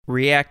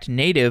React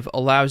Native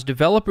allows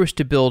developers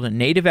to build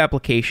native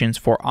applications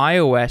for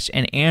iOS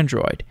and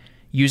Android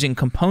using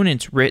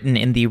components written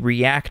in the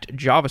React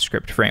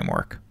JavaScript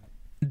framework.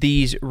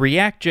 These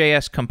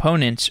React.js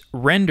components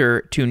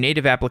render to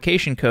native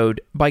application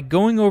code by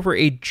going over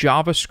a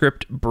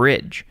JavaScript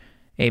bridge,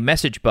 a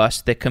message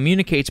bus that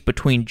communicates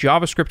between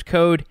JavaScript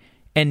code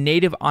and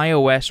native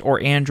iOS or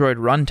Android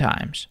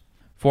runtimes.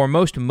 For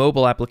most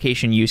mobile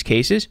application use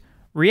cases,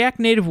 React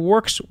Native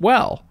works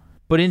well,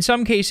 but in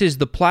some cases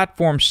the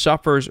platform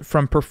suffers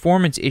from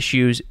performance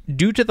issues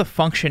due to the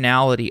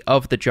functionality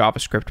of the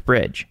JavaScript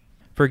bridge.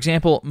 For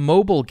example,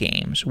 mobile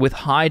games with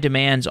high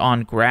demands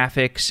on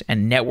graphics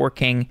and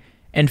networking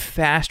and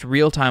fast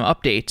real-time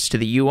updates to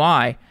the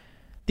UI,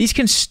 these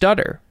can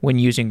stutter when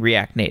using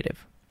React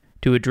Native.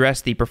 To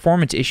address the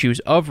performance issues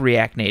of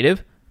React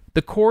Native,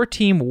 the core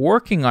team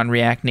working on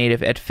React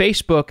Native at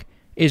Facebook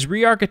is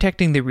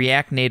re-architecting the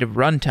React Native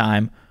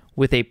runtime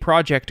with a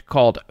project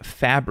called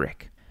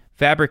Fabric.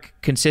 Fabric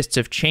consists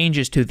of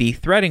changes to the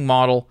threading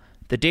model,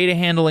 the data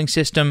handling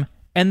system,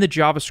 and the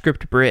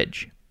JavaScript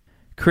bridge.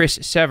 Chris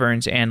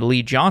Severns and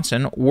Lee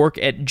Johnson work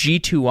at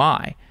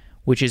G2I,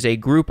 which is a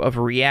group of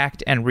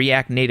React and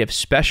React Native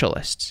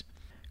specialists.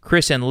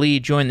 Chris and Lee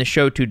joined the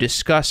show to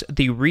discuss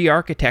the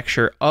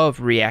re-architecture of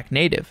React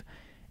Native,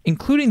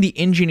 including the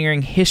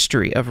engineering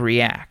history of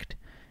React.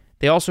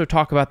 They also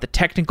talk about the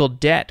technical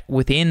debt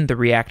within the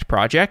React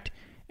project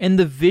and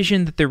the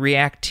vision that the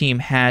React team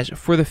has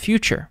for the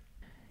future.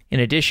 In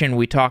addition,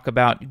 we talk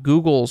about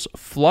Google's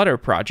Flutter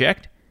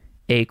project,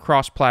 a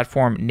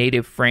cross-platform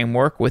native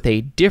framework with a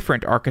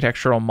different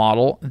architectural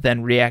model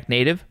than React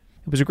Native.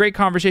 It was a great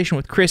conversation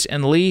with Chris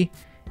and Lee,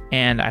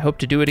 and I hope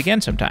to do it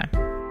again sometime.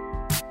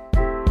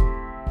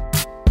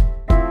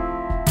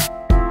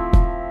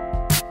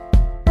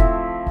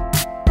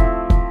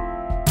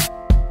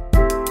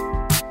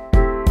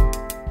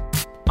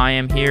 I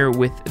am here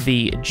with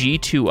the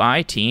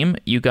G2I team.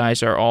 You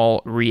guys are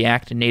all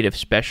React Native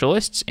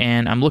specialists,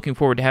 and I'm looking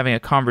forward to having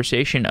a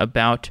conversation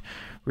about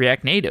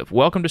React Native.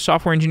 Welcome to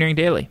Software Engineering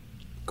Daily.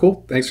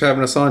 Cool. Thanks for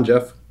having us on,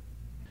 Jeff.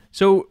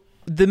 So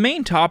the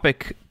main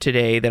topic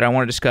today that I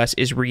want to discuss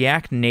is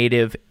React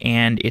Native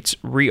and its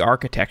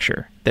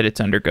re-architecture that it's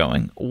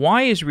undergoing.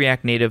 Why is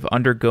React Native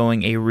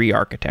undergoing a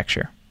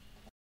re-architecture?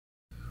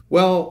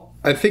 Well,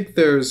 I think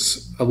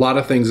there's a lot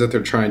of things that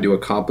they're trying to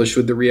accomplish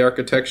with the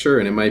re-architecture,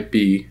 and it might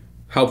be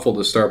helpful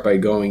to start by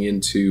going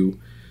into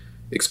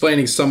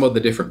explaining some of the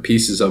different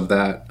pieces of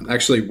that.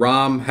 Actually,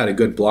 Ram had a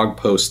good blog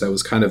post that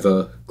was kind of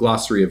a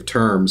glossary of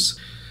terms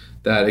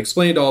that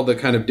explained all the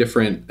kind of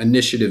different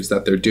initiatives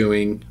that they're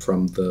doing,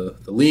 from the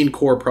Lean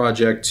Core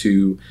project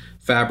to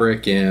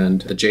Fabric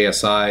and the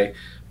JSI.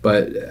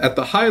 But at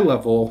the high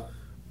level,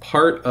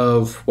 part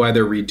of why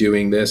they're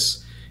redoing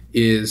this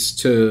is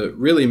to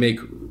really make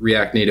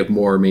React Native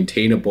more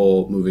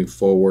maintainable moving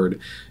forward,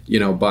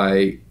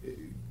 by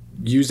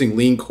using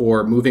Lean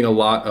Core, moving a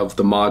lot of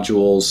the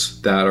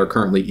modules that are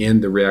currently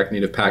in the React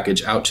Native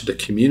package out to the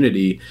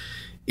community.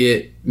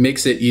 It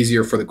makes it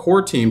easier for the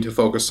core team to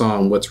focus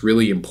on what's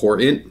really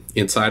important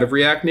inside of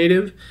React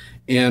Native,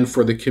 and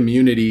for the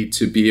community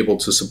to be able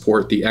to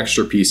support the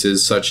extra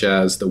pieces such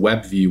as the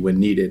web view when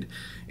needed.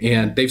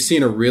 And they've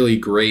seen a really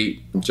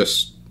great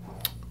just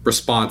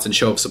response and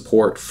show of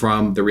support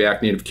from the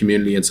React Native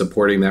community in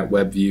supporting that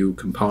web view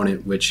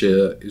component, which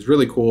is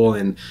really cool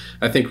and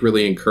I think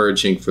really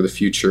encouraging for the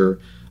future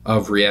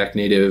of React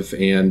Native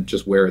and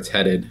just where it's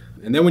headed.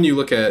 And then when you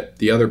look at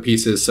the other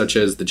pieces such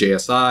as the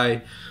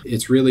JSI,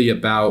 it's really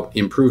about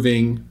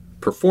improving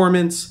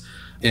performance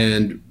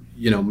and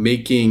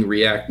making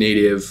React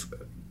Native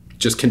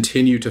just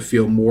continue to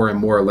feel more and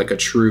more like a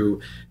true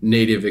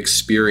native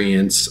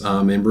experience,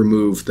 and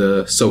remove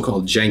the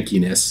so-called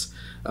jankiness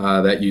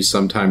that you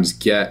sometimes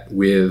get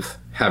with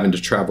having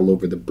to travel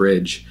over the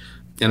bridge.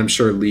 And I'm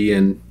sure Lee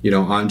and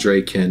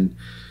Andre can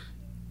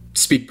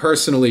speak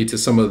personally to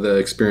some of the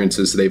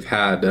experiences they've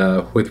had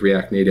with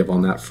React Native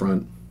on that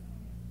front.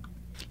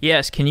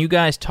 Yes, can you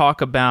guys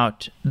talk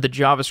about the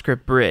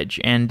JavaScript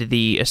bridge and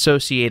the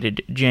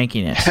associated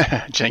jankiness?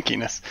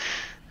 Jankiness.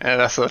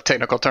 That's a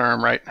technical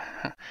term, right?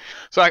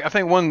 So I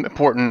think one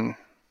important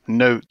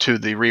note to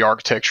the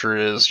re-architecture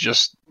is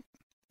just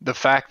the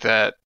fact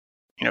that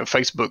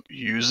Facebook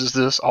uses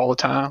this all the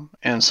time,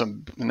 and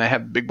they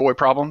have big boy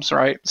problems,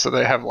 right? So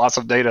they have lots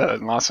of data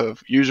and lots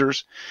of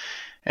users,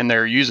 and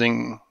they're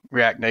using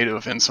React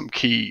Native in some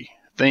key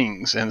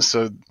things. And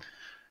so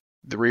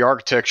the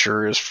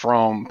re-architecture is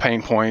from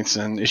pain points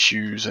and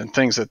issues and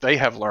things that they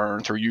have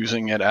learned through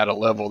using it at a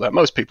level that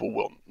most people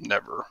will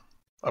never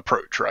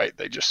approach, right?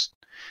 They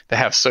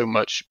have so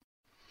much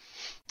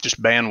just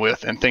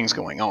bandwidth and things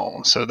going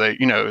on. So they,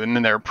 and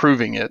then they're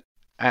improving it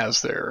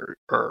as they're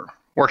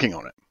working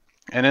on it.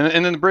 And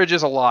then the bridge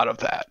is a lot of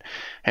that,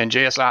 and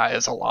JSI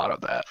is a lot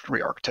of that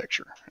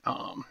re-architecture.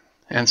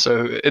 And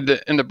so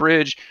in the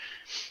bridge,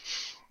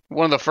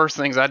 one of the first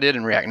things I did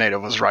in React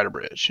Native was write a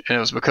bridge, and it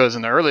was because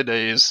in the early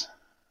days,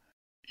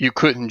 you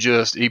couldn't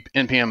just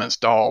npm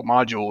install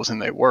modules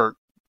and they work.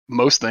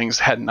 Most things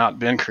had not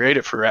been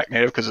created for React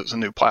Native because it was a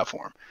new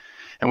platform.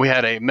 And we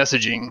had a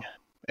messaging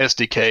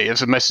SDK. It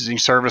was a messaging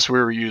service we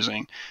were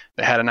using.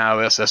 They had an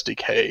iOS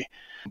SDK,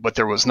 but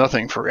there was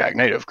nothing for React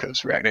Native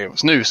because React Native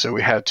was new. So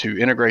we had to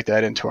integrate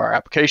that into our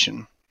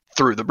application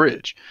through the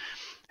bridge.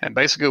 And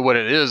basically what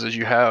it is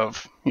you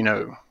have,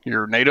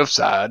 your native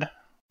side,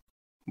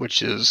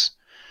 which is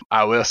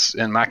iOS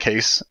in my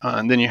case,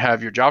 and then you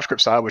have your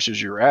JavaScript side, which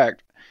is your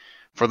React.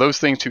 For those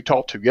things to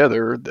talk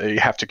together, they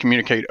have to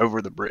communicate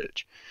over the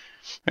bridge.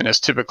 And it's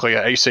typically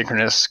an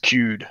asynchronous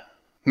queued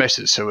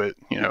message. So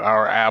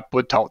our app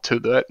would talk to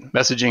that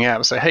messaging app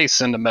and say, hey,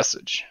 send a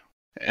message.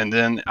 And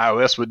then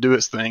iOS would do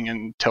its thing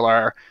and tell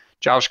our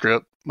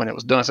JavaScript when it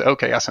was done, say,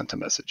 okay, I sent a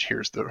message.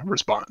 Here's the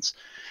response.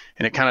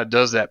 And it kind of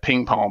does that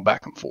ping pong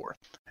back and forth.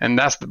 And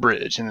that's the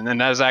bridge. And then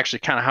that is actually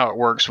kind of how it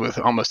works with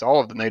almost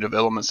all of the native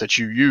elements that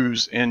you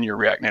use in your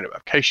React Native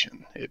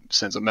application. It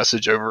sends a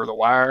message over the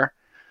wire.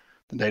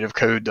 The native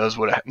code does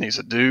what it needs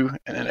to do,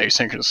 and then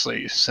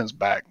asynchronously sends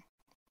back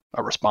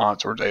a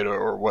response or data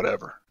or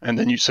whatever. And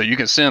then you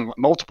can send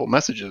multiple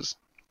messages,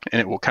 and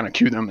it will kind of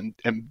queue them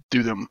and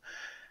do them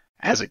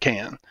as it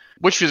can,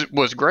 which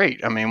was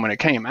great. I mean, when it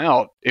came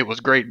out, it was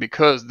great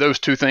because those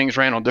two things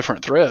ran on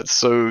different threads.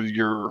 So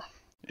your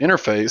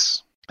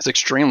interface is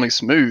extremely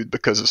smooth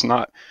because it's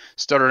not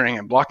stuttering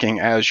and blocking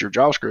as your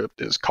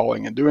JavaScript is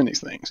calling and doing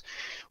these things,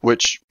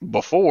 which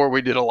before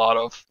we did a lot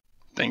of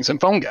things in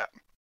PhoneGap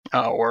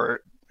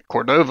or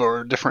Cordova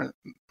or different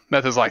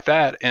methods like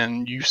that.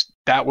 And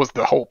that was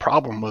the whole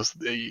problem, was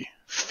the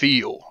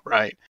feel,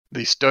 right?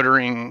 The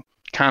stuttering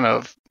kind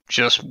of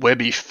just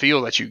webby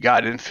feel that you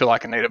got. It didn't feel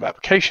like a native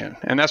application.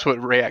 And that's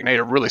what React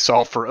Native really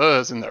solved for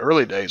us in the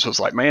early days, was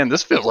like, man,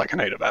 this feels like a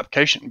native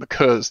application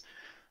because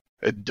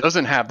it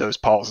doesn't have those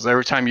pauses.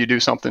 Every time you do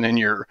something in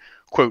your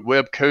quote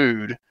web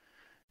code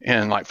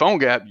in like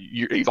PhoneGap,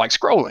 you're like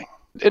scrolling.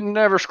 It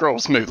never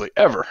scrolls smoothly,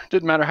 ever.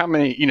 Didn't matter how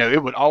many,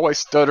 it would always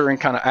stutter and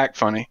kind of act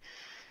funny.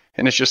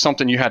 And it's just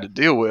something you had to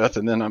deal with.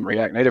 And then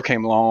React Native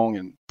came along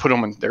and put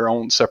them in their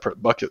own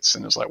separate buckets.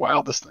 And it's like,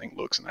 wow, this thing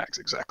looks and acts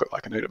exactly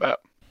like a native app.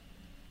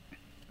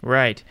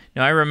 Right.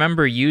 Now, I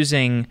remember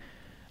using,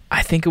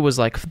 I think it was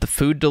like the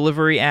food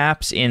delivery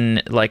apps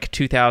in like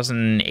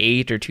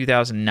 2008 or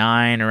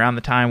 2009, around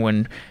the time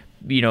when,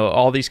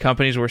 all these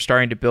companies were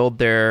starting to build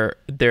their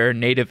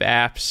native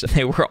apps.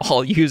 They were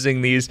all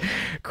using these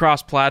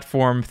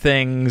cross-platform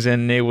things,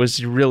 and it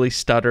was really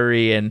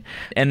stuttery.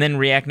 And then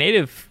React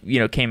Native,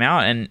 came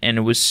out, and it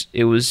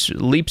was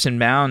leaps and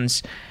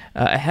bounds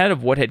ahead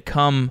of what had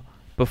come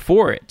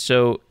before it.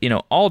 So,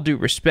 all due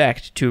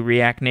respect to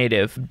React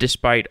Native,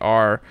 despite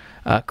our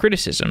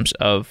criticisms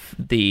of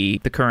the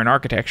current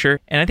architecture.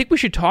 And I think we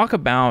should talk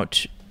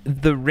about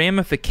the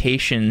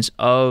ramifications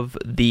of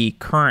the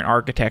current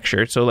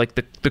architecture. So, like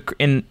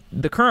in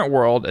the current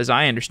world, as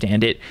I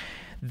understand it,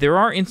 there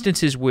are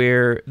instances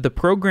where the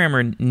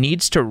programmer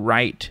needs to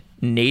write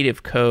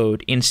native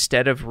code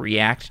instead of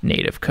React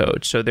native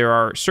code. So there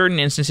are certain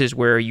instances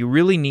where you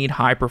really need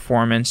high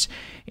performance,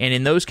 and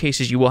in those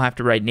cases you will have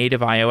to write native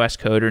iOS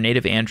code or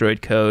native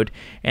Android code,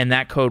 and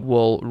that code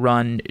will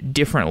run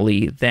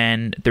differently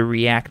than the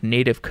React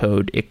native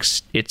code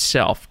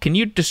itself. Can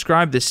you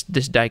describe this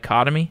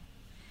dichotomy?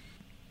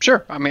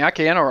 Sure. I mean, I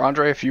can, or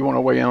Andre, if you want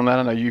to weigh in on that.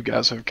 I know you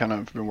guys have kind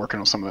of been working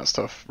on some of that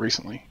stuff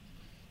recently.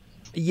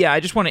 Yeah, I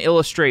just want to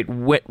illustrate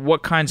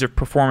what kinds of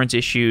performance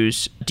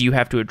issues do you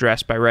have to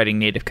address by writing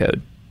native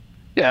code?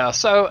 Yeah,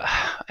 so,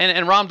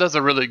 and Ram does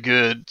a really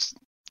good,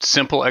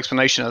 simple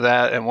explanation of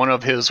that. And one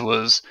of his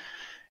was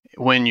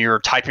when you're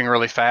typing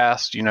really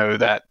fast,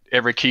 that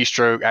every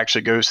keystroke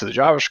actually goes to the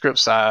JavaScript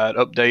side,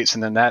 updates,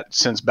 and then that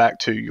sends back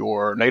to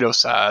your native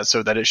side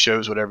so that it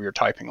shows whatever you're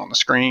typing on the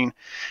screen.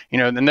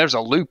 Then there's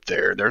a loop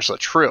there. There's a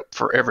trip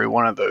for every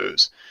one of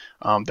those.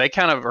 They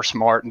kind of are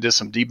smart and did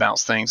some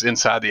debounce things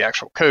inside the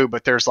actual code,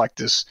 but there's like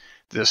this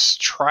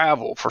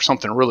travel for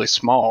something really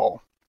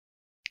small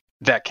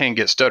that can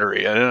get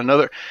stuttery.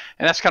 And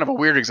that's kind of a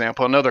weird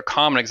example. Another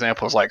common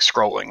example is like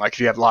scrolling. Like if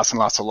you have lots and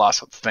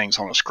lots of things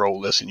on a scroll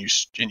list and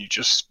you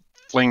just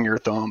fling your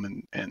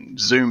thumb and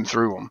zoom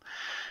through them,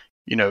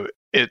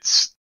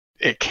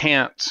 it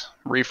can't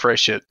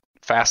refresh it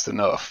fast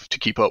enough to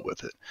keep up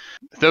with it.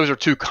 Those are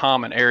two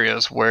common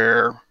areas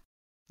where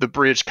the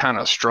bridge kind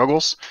of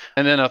struggles.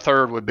 And then a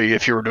third would be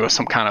if you were doing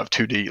some kind of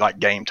 2D like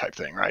game type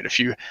thing, right? If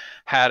you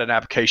had an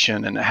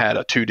application and it had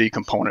a 2D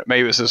component,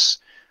 maybe it was this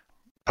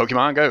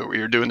Pokemon Go where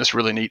you're doing this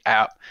really neat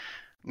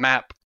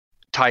map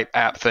type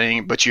app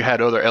thing, but you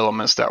had other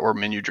elements that were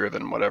menu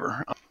driven,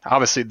 whatever.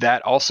 Obviously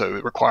that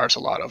also requires a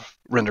lot of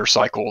render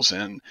cycles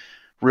and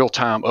real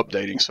time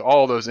updating. So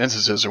all those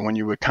instances are when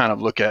you would kind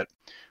of look at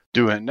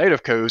doing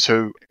native code.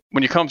 So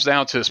when it comes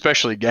down to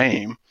especially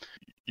game,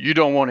 you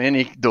don't want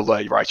any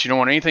delay, right? You don't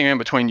want anything in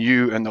between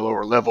you and the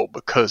lower level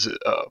because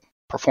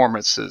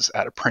performance is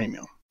at a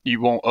premium.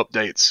 You want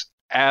updates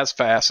as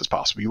fast as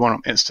possible. You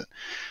want them instant.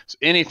 So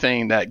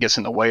anything that gets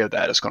in the way of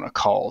that is going to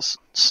cause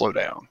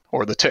slowdown,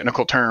 or the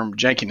technical term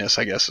jankiness,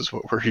 I guess, is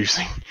what we're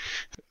using.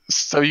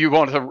 So you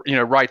want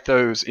to, write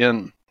those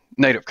in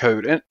native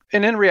code,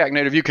 and in React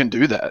Native you can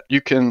do that.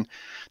 You can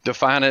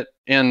define it,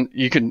 and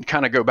you can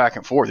kind of go back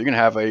and forth. You can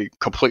have a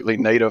completely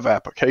native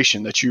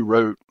application that you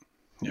wrote,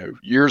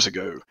 years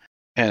ago,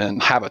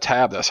 and have a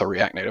tab that's a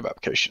React Native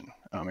application.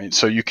 I mean,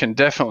 so you can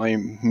definitely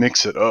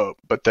mix it up,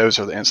 but those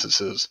are the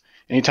instances.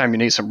 Anytime you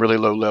need some really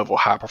low level,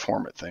 high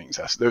performant things,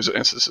 those are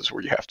instances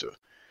where you have to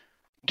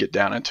get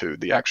down into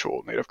the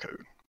actual native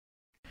code.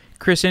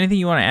 Chris, anything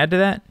you want to add to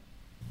that?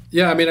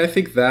 Yeah, I mean, I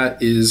think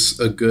that is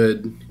a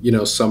good,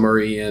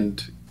 summary,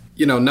 and,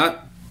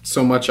 not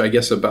so much, I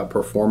guess, about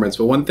performance,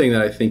 but one thing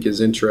that I think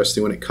is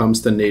interesting when it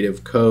comes to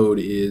native code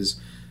is,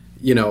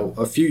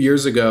 a few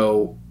years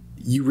ago,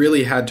 you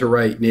really had to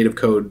write native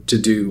code to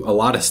do a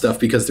lot of stuff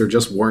because there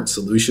just weren't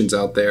solutions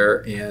out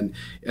there. And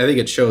I think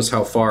it shows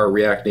how far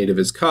React Native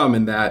has come,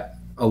 and that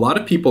a lot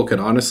of people can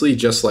honestly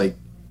just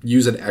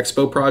use an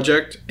Expo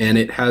project, and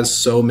it has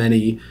so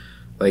many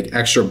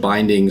extra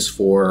bindings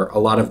for a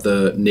lot of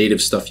the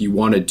native stuff you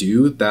want to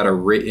do that are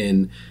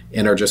written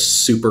and are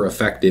just super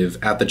effective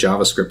at the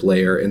JavaScript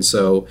layer. And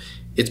so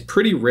it's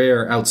pretty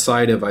rare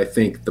outside of, I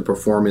think, the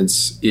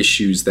performance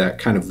issues that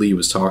kind of Lee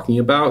was talking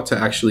about to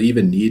actually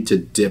even need to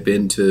dip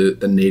into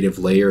the native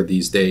layer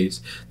these days.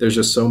 There's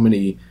just so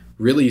many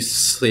really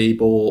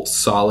stable,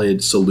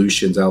 solid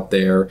solutions out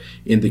there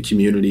in the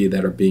community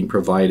that are being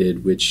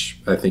provided, which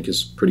I think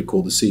is pretty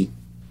cool to see.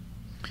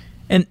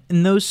 And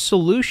those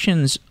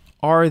solutions,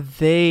 are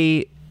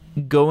they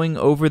going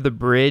over the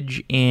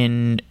bridge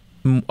in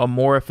a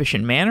more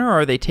efficient manner,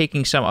 or are they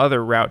taking some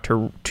other route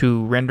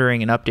to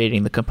rendering and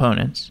updating the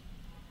components?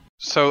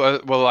 So,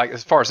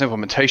 as far as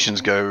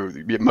implementations go,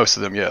 most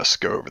of them, yes,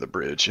 go over the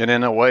bridge. And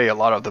in a way, a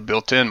lot of the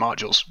built-in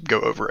modules go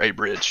over a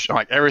bridge.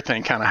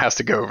 Everything kind of has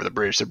to go over the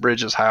bridge. The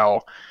bridge is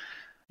how,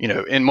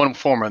 in one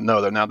form or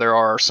another. Now, there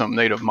are some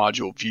native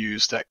module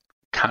views that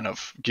kind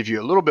of give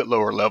you a little bit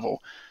lower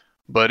level.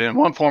 But in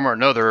one form or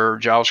another,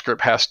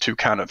 JavaScript has to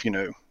kind of,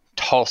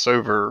 toss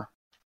over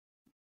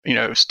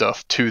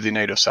stuff to the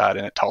native side,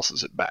 and it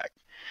tosses it back,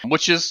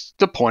 which is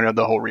the point of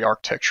the whole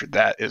re-architecture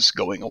that is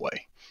going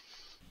away.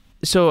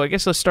 So I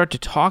guess let's start to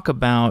talk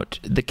about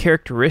the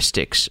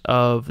characteristics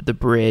of the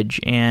bridge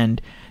and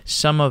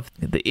some of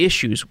the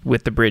issues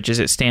with the bridge as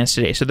it stands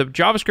today. So the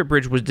JavaScript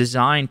bridge was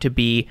designed to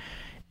be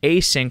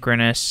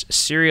asynchronous,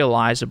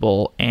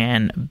 serializable,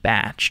 and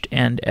batched.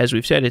 And as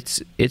we've said,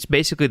 it's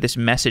basically this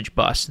message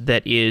bus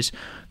that is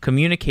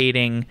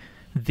communicating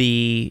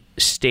the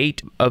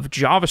state of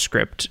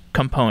JavaScript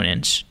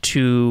components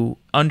to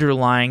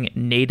underlying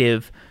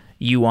native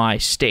UI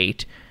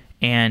state.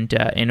 And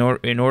in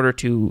order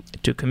to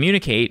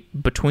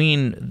communicate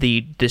between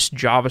this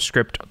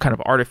JavaScript kind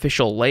of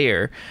artificial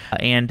layer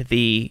and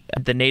the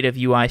native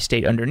UI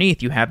state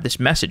underneath, you have this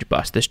message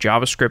bus, this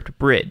JavaScript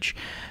bridge.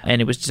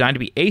 And it was designed to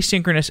be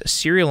asynchronous,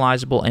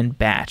 serializable, and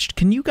batched.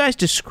 Can you guys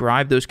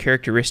describe those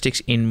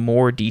characteristics in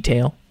more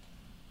detail?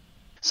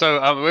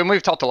 So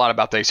we've talked a lot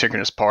about the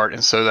asynchronous part,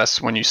 and so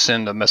that's when you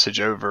send a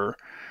message over.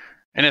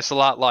 And it's a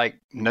lot like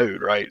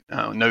Node, right?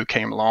 Node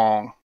came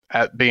along.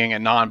 At being a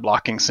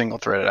non-blocking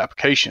single-threaded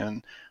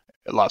application,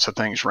 lots of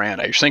things ran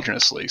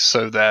asynchronously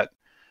so that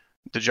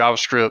the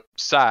JavaScript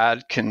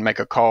side can make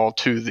a call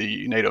to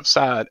the native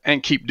side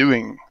and keep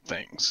doing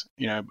things.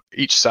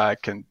 Each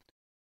side can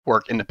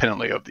work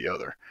independently of the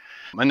other.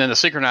 And then the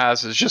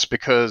synchronize is just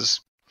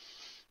because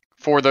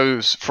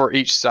for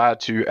each side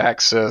to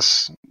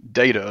access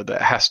data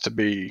that has to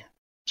be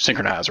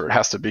synchronized, or it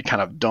has to be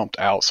kind of dumped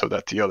out so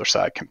that the other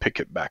side can pick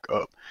it back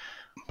up,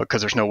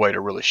 because there's no way to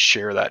really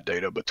share that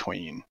data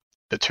between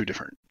the two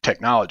different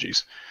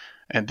technologies.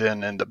 And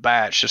then in the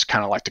batch, just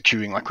kind of like the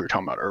queuing like we were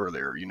talking about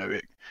earlier,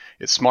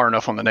 it's smart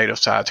enough on the native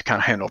side to kind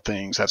of handle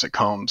things as it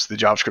comes. The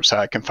JavaScript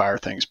side can fire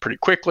things pretty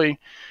quickly.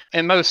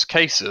 In most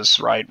cases,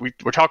 right,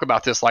 we're talking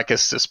about this like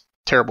it's this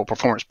terrible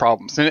performance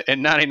problems. And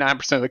in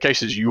 99% of the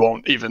cases, you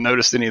won't even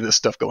notice any of this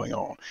stuff going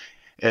on.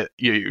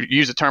 You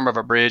use the term of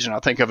a bridge, and I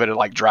think of it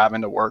like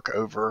driving to work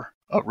over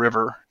a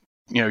river.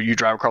 You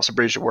drive across a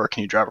bridge to work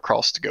and you drive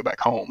across to go back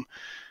home.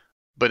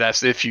 But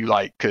that's if you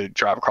could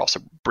drive across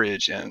a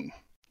bridge in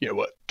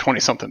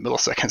 20-something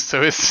milliseconds.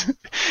 So it's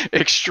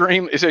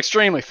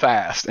extremely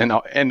fast,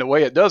 and the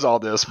way it does all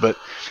this. But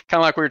kind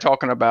of like we were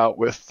talking about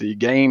with the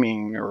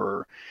gaming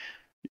or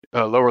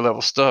lower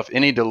level stuff,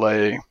 any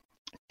delay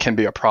can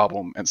be a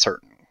problem in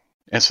certain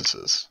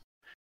instances.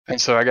 And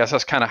so I guess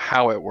that's kind of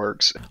how it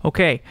works.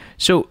 Okay,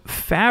 so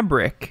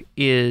Fabric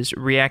is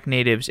React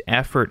Native's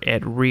effort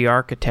at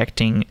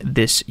re-architecting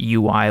this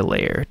UI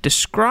layer.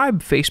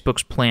 Describe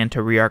Facebook's plan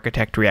to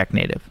re-architect React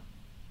Native.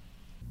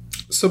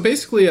 So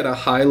basically at a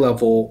high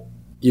level,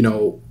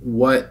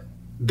 what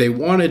they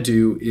want to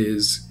do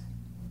is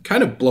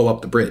kind of blow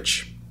up the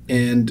bridge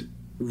and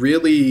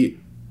really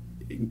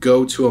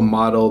go to a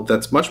model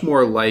that's much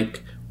more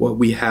like what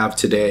we have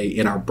today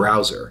in our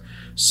browser.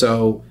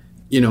 So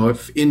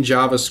if in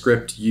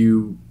JavaScript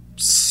you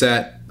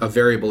set a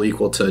variable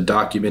equal to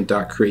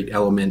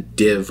document.createElement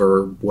div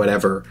or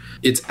whatever,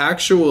 it's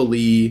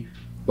actually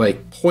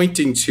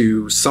pointing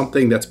to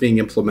something that's being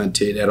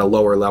implemented at a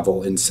lower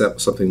level in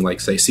something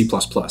like, say, C++.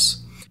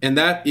 And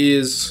that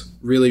is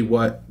really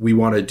what we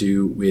want to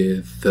do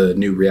with the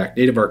new React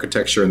Native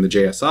architecture and the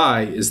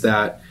JSI is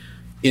that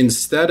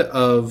instead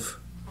of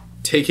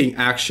taking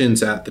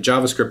actions at the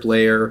JavaScript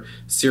layer,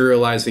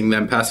 serializing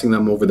them, passing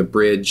them over the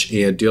bridge,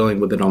 and dealing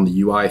with it on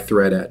the UI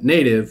thread at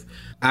native,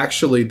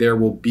 actually there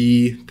will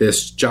be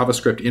this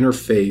JavaScript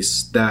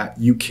interface that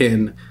you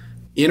can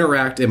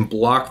interact and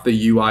block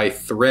the UI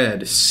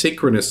thread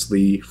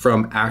synchronously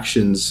from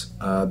actions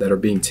that are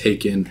being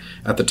taken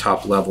at the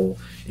top level,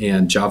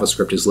 and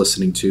JavaScript is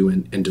listening to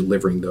and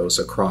delivering those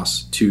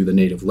across to the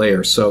native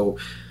layer. So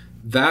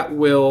that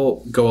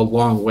will go a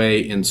long way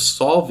in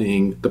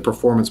solving the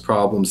performance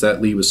problems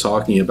that Lee was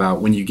talking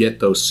about when you get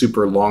those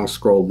super long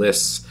scroll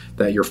lists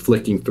that you're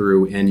flicking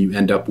through and you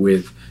end up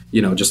with,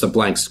 just a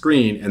blank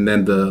screen, and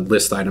then the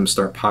list items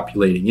start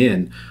populating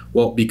in.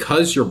 Well,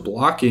 because you're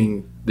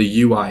blocking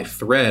the UI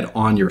thread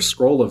on your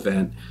scroll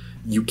event,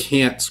 you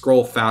can't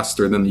scroll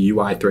faster than the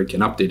UI thread can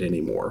update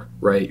anymore,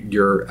 right?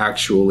 You're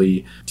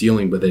actually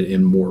dealing with it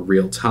in more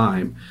real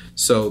time.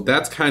 So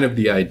that's kind of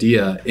the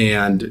idea.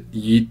 And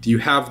you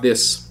have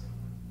this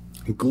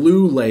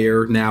glue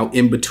layer now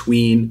in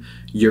between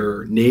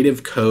your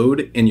native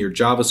code and your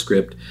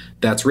JavaScript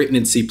that's written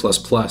in C++,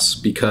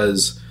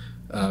 because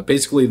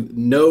basically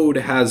Node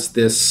has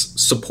this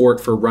support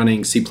for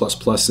running C++ in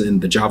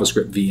the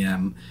JavaScript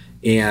VM.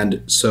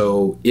 And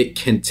so it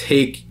can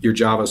take your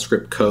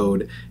JavaScript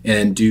code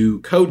and do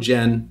code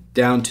gen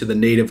down to the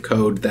native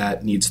code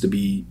that needs to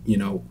be,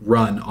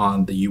 run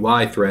on the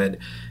UI thread.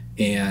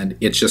 And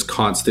it's just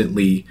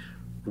constantly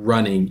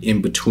running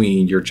in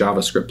between your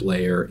JavaScript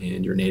layer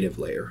and your native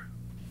layer.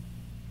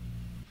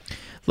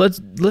 Let's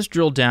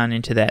drill down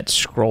into that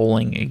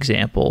scrolling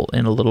example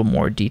in a little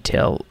more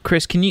detail.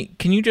 Chris, can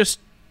you just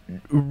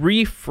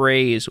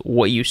rephrase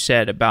what you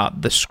said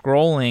about the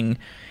scrolling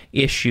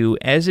issue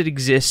as it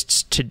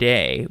exists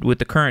today with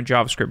the current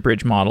JavaScript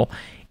bridge model,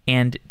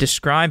 and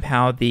describe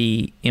how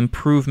the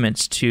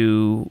improvements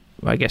to,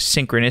 I guess,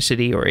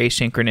 synchronicity or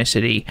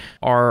asynchronicity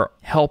are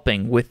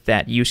helping with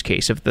that use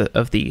case of the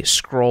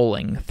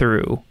scrolling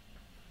through?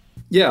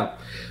 Yeah.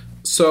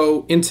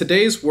 So in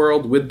today's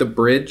world with the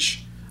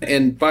bridge,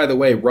 and by the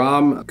way,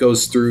 Ram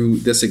goes through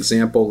this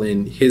example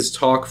in his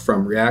talk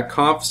from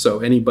ReactConf,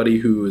 so anybody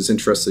who is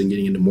interested in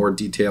getting into more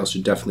detail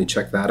should definitely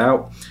check that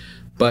out.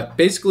 But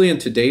basically in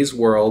today's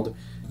world,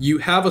 you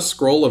have a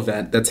scroll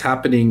event that's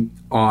happening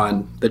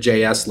on the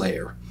JS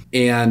layer.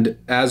 And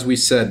as we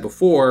said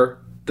before,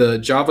 the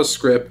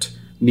JavaScript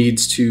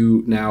needs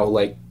to now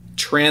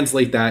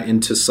translate that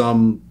into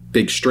some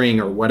big string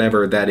or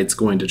whatever that it's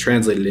going to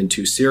translate it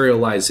into,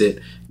 serialize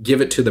it, give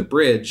it to the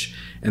bridge,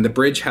 and the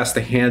bridge has to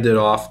hand it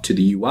off to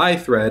the UI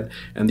thread,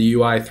 and the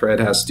UI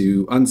thread has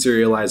to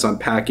unserialize,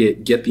 unpack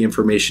it, get the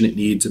information it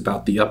needs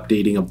about the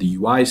updating of the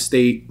UI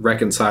state,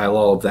 reconcile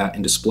all of that,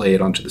 and display it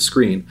onto the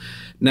screen.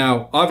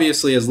 Now,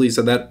 obviously, as Lee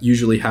said, that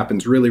usually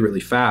happens really, really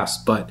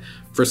fast, but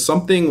for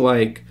something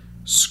like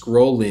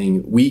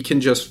scrolling, we can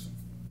just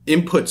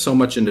input so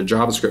much into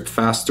JavaScript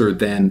faster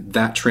than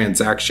that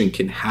transaction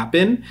can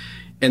happen.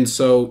 And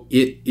so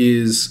it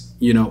is,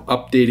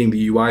 updating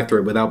the UI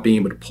thread without being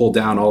able to pull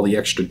down all the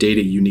extra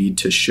data you need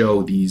to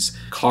show these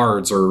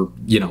cards or,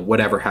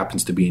 whatever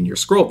happens to be in your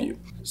scroll view.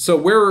 So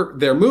where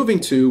they're moving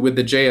to with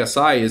the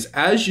JSI is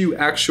as you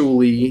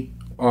actually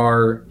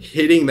are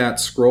hitting that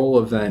scroll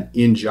event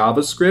in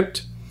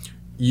JavaScript,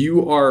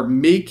 you are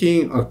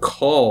making a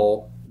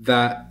call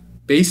that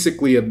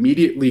basically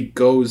immediately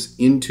goes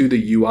into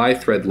the UI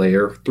thread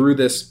layer through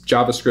this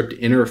JavaScript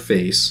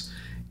interface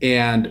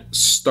and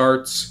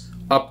starts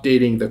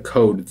updating the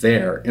code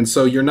there. And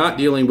so you're not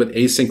dealing with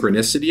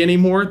asynchronicity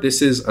anymore.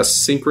 This is a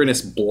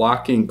synchronous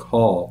blocking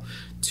call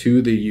to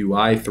the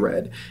UI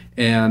thread.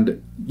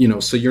 And,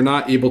 so you're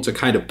not able to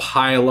kind of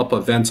pile up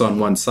events on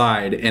one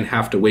side and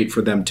have to wait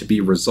for them to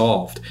be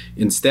resolved.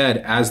 Instead,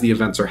 as the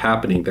events are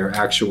happening, they're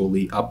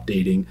actually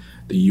updating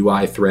the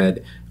UI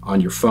thread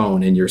on your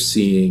phone, and you're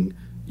seeing,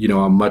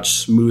 a much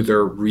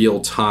smoother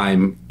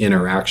real-time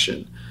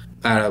interaction.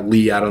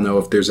 Lee, I don't know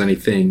if there's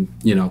anything,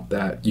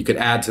 that you could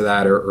add to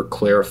that or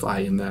clarify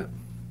in that.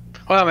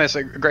 Well, it's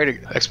a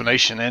great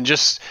explanation. And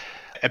just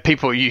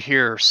people, you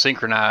hear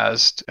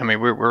synchronized.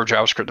 We're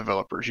JavaScript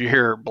developers. You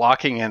hear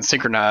blocking and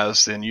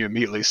synchronized, and you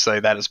immediately say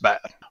that is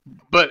bad.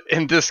 But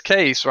in this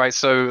case, right,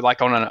 so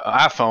like on an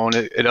iPhone,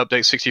 it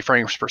updates 60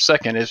 frames per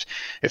second.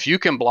 If you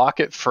can block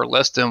it for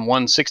less than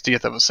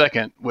 1/60th of a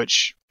second,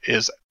 which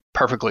is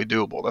perfectly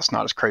doable, that's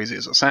not as crazy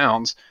as it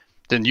sounds,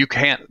 then you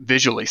can't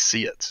visually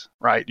see it,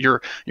 right?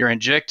 You're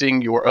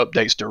injecting your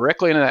updates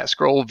directly into that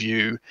scroll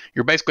view.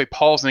 You're basically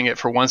pausing it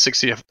for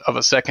 1/60th of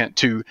a second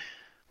to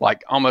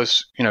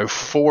almost,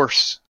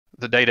 force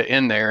the data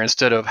in there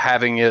instead of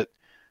having it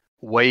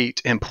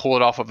wait and pull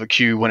it off of a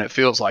queue when it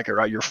feels like it,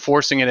 right? You're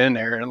forcing it in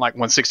there in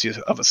 1/60th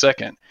of a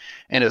second.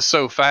 And it's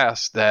so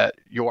fast that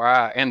your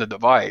eye and the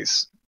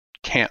device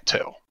can't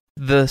tell.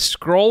 The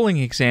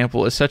scrolling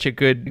example is such a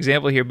good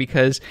example here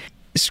because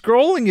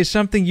Scrolling is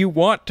something you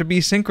want to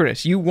be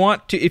synchronous. You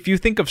want to, if you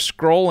think of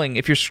scrolling,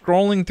 if you're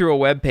scrolling through a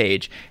web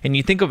page and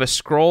you think of a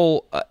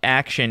scroll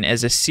action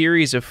as a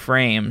series of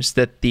frames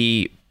that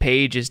the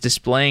page is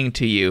displaying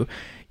to you,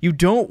 you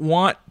don't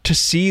want to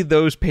see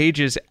those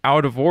pages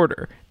out of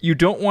order. You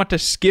don't want to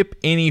skip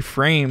any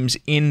frames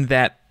in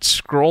that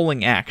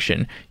scrolling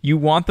action. You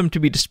want them to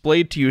be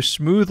displayed to you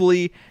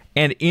smoothly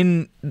and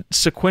in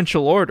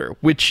sequential order,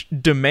 which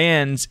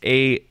demands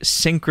a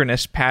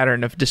synchronous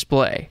pattern of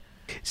display.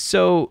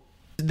 So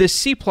the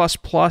C++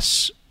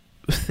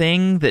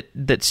 thing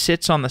that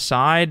sits on the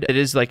side, it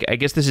is like, I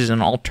guess this is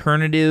an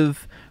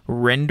alternative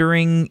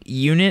rendering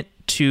unit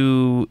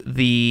to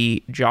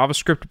the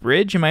JavaScript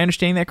bridge. Am I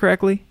understanding that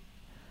correctly?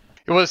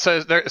 Well, it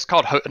says there, it's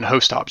called a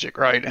host object,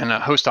 right? And a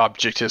host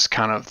object is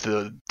kind of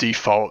the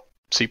default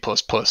C++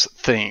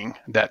 thing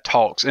that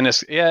talks. And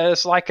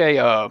it's like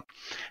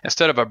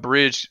instead of a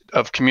bridge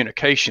of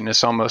communication,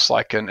 it's almost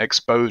like an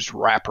exposed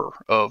wrapper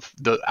of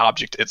the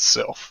object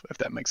itself, if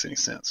that makes any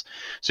sense.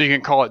 So you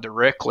can call it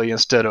directly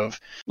instead of,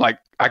 like,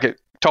 I could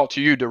talk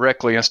to you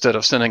directly instead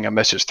of sending a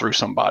message through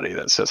somebody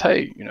that says,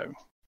 hey,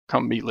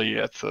 come meet Lee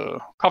at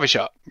the coffee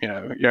shop.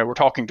 We're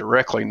talking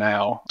directly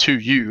now to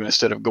you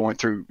instead of going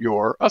through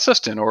your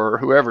assistant or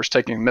whoever's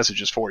taking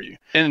messages for you.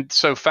 And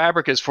so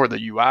Fabric is for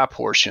the UI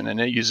portion, and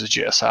it uses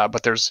JSI,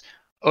 but there's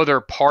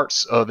other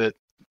parts of it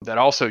that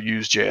also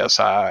use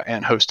JSI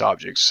and host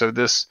objects. So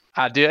this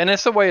idea, and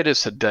it's the way it is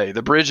today,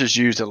 the bridge is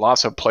used in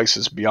lots of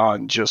places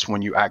beyond just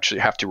when you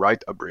actually have to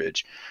write a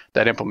bridge.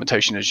 That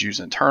implementation is used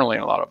internally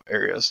in a lot of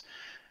areas.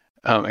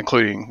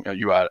 Including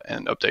UI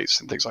and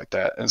updates and things like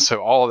that. And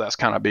so all of that's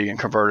kind of being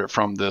converted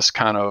from this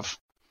kind of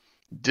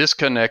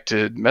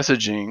disconnected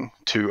messaging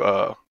to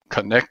a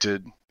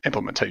connected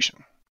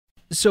implementation.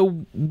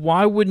 So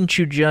why wouldn't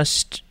you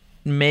just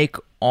make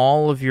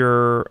all of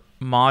your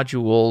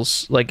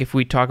modules, like if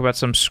we talk about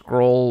some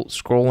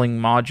scrolling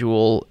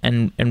module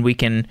and we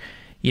can,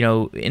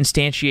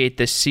 instantiate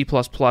this C++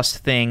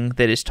 thing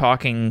that is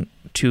talking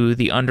to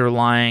the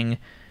underlying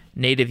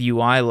native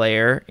UI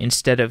layer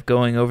instead of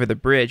going over the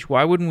bridge?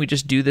 Why wouldn't we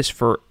just do this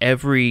for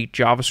every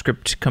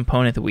JavaScript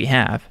component that we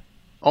have?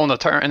 On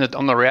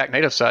the React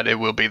Native side, it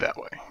will be that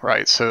way,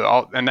 right?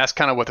 So, and that's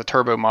kind of what the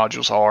Turbo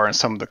modules are, and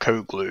some of the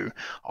code glue.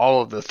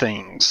 All of the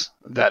things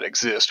that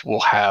exist will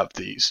have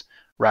these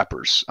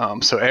wrappers.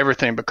 So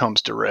everything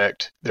becomes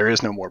direct. There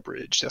is no more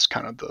bridge. That's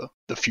kind of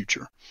the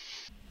future.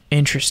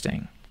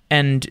 Interesting.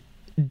 And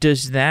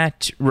does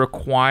that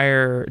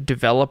require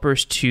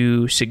developers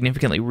to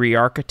significantly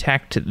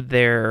re-architect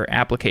their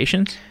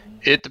applications?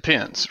 It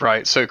depends,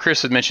 right? So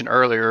Chris had mentioned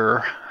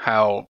earlier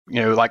how,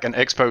 like an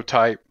Expo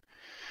type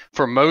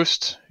for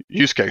most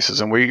use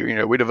cases, and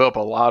we develop a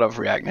lot of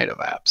React Native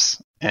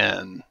apps,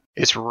 and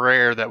it's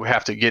rare that we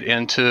have to get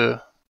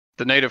into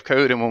the native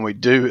code, and when we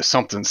do, it's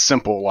something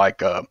simple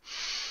like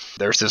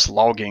there's this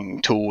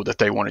logging tool that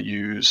they want to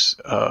use,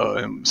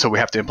 and so we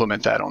have to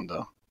implement that on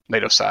the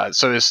native side.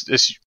 So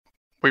it's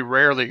we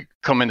rarely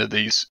come into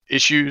these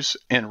issues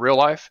in real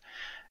life,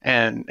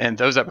 and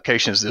those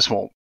applications, this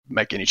won't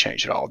make any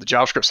change at all. The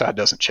JavaScript side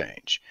doesn't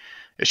change.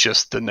 It's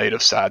just the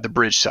native side, the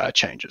bridge side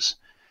changes.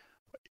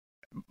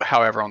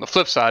 However, on the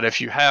flip side, if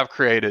you have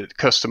created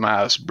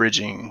customized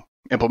bridging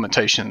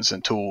implementations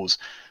and tools,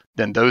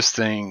 then those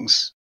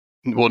things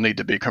will need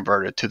to be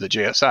converted to the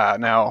JSI.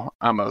 Now,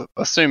 I'm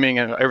assuming,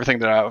 and everything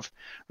that I've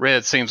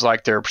read seems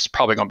like there's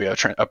probably going to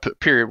be a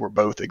period where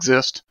both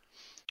exist,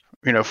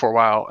 for a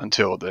while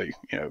until they,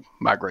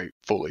 migrate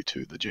fully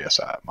to the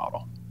JSI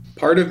model.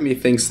 Part of me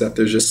thinks that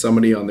there's just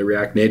somebody on the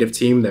React Native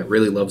team that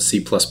really loves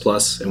C++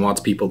 and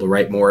wants people to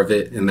write more of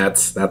it, and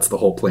that's the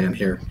whole plan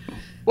here.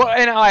 Well,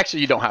 and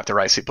actually, you don't have to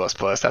write C++.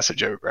 That's a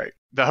joke, right?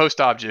 The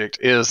host object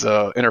is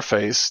an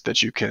interface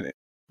that you can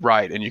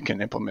write, and you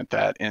can implement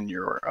that in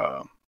your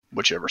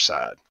whichever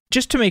side.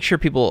 Just to make sure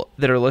people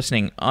that are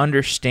listening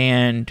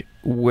understand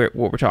what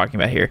we're talking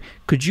about here,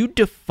 could you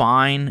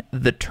define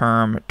the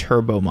term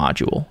turbo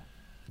module?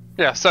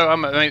 Yeah, so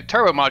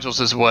turbo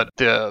modules is what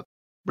the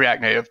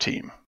React Native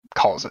team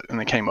calls it, and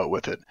they came up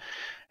with it.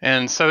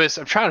 And so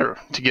I'm trying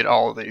to get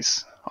all of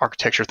these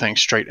architecture things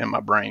straight in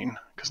my brain,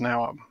 because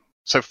now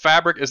so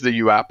Fabric is the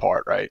UI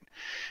part, right?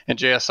 And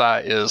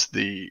JSI is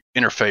the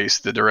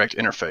interface, the direct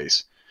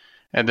interface.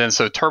 And then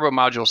so turbo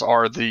modules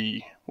are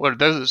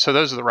those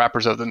are the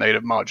wrappers of the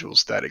native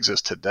modules that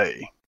exist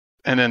today.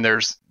 And then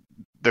there's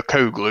the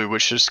code glue,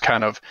 which is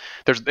kind of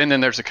there's the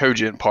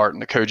CodeGen part,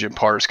 and the CodeGen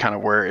part is kind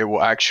of where it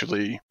will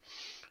actually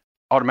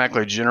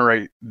automatically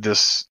generate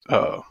this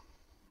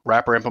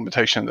wrapper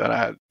implementation that I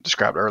had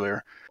described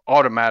earlier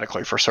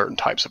automatically for certain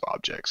types of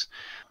objects.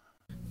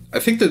 I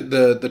think that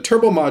the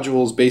turbo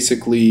modules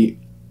basically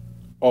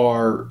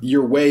are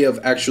your way of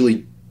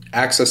actually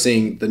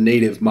accessing the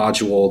native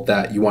module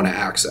that you want to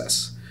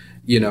access.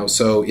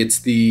 So it's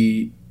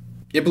the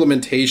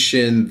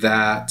implementation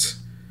that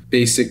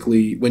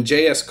basically when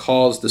JS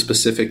calls the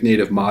specific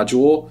native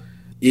module,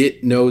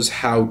 it knows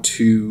how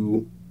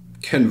to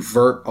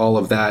convert all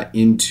of that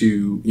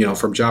into,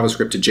 from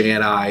JavaScript to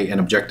JNI and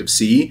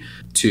Objective-C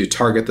to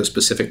target the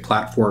specific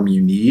platform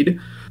you need.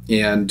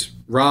 And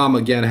Ram,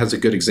 again, has a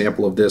good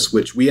example of this,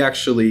 which we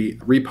actually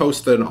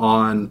reposted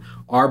on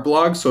our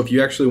blog. So if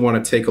you actually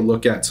want to take a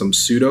look at some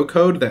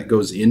pseudocode that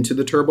goes into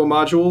the Turbo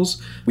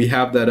modules, we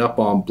have that up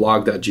on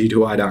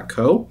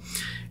blog.g2i.co.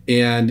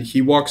 And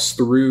he walks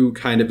through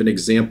kind of an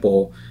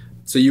example.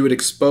 So you would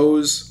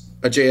expose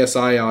a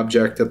JSI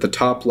object at the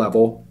top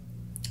level,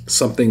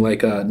 something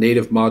like a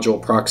native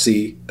module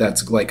proxy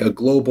that's like a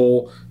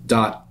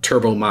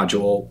global.turbo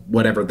module,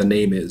 whatever the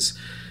name is.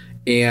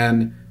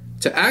 And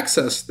to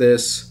access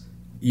this,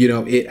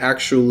 it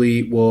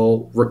actually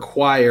will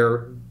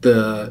require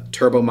the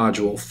Turbo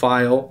module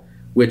file,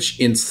 which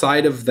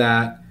inside of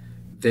that,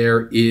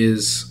 there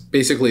is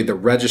basically the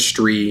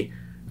registry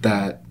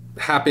that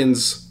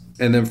happens.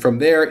 And then from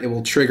there, it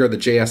will trigger the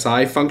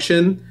JSI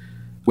function,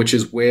 which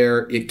is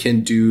where it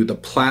can do the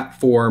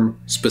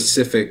platform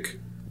specific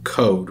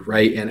code,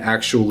 right? And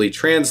actually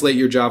translate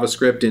your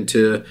JavaScript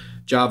into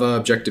Java,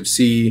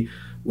 Objective-C,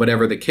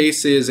 whatever the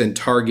case is, and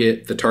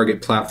target the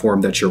target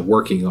platform that you're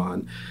working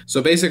on.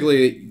 So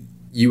basically,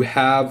 you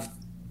have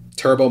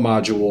Turbo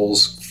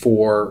modules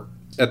for,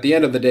 at the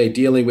end of the day,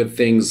 dealing with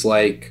things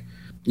like,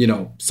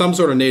 some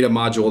sort of native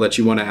module that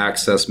you want to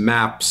access,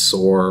 maps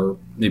or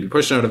maybe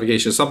push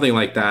notifications, something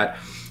like that,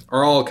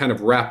 are all kind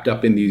of wrapped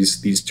up in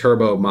these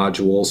Turbo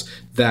modules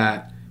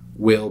that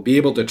will be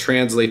able to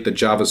translate the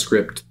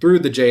JavaScript through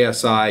the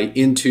JSI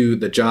into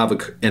the Java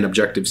and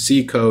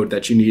Objective-C code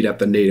that you need at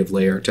the native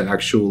layer to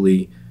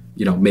actually,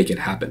 make it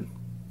happen.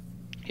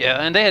 Yeah,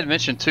 and they had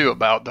mentioned too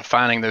about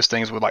defining those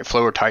things with like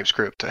Flow or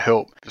TypeScript to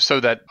help so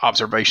that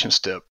observation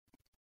step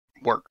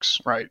works,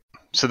 right?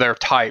 So they're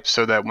types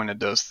so that when it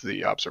does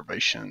the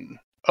observation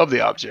of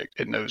the object,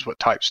 it knows what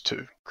types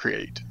to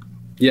create.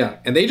 Yeah,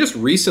 and they just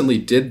recently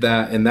did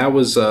that, and that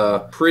was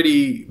a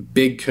pretty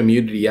big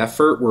community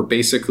effort where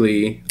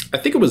basically, I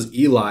think it was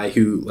Eli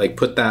who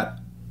put that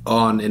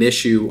on an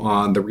issue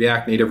on the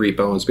React Native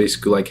repo and was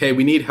basically like, hey,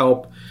 we need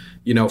help,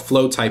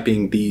 flow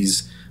typing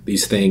these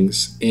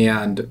things.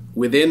 And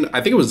within,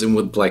 I think it was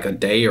with a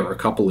day or a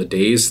couple of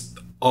days,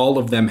 all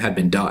of them had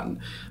been done.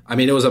 I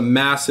mean, it was a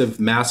massive,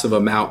 massive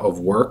amount of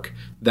work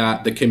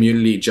that the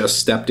community just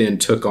stepped in,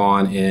 took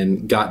on,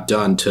 and got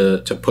done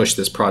to push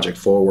this project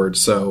forward.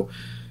 So,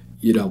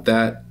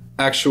 that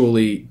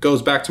actually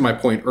goes back to my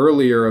point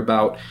earlier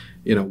about,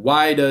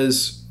 why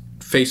does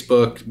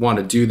Facebook want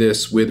to do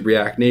this with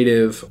React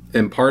Native?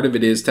 And part of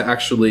it is to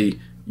actually,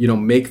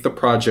 make the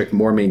project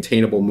more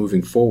maintainable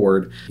moving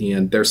forward.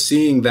 And they're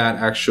seeing that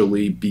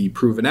actually be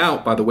proven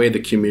out by the way the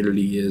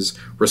community is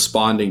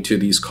responding to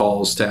these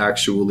calls to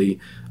actually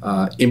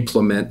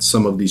implement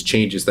some of these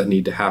changes that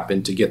need to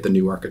happen to get the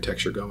new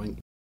architecture going.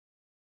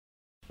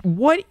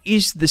 What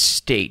is the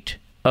state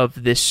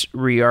of this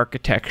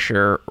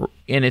re-architecture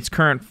in its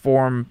current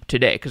form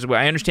today? Because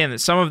I understand that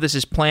some of this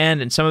is planned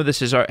and some of this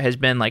has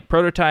been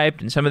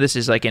prototyped and some of this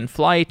is in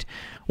flight.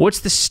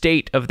 What's the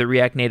state of the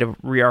React Native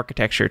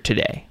re-architecture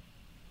today?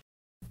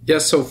 Yeah,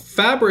 so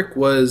Fabric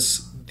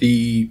was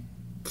the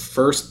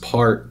first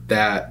part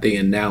that they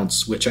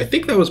announced, which I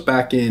think that was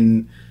back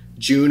in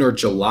June or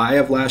July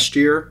of last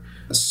year.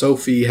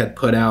 Sophie had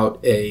put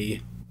out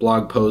a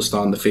blog post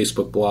on the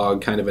Facebook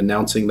blog kind of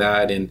announcing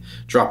that and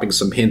dropping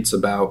some hints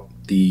about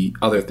the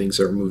other things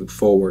that are moving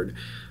forward.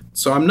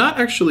 So I'm not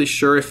actually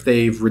sure if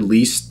they've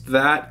released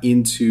that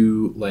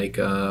into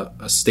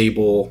a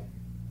stable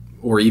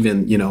or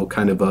even,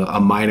 kind of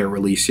a minor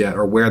release yet,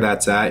 or where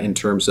that's at in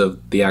terms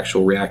of the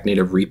actual React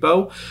Native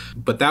repo.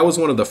 But that was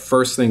one of the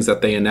first things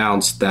that they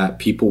announced that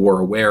people were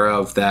aware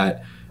of,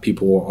 that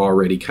people were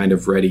already kind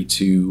of ready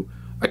to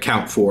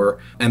account for.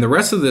 And the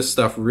rest of this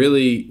stuff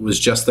really was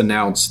just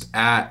announced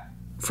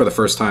for the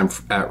first time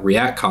at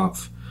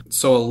ReactConf.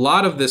 So a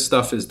lot of this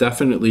stuff is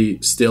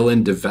definitely still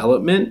in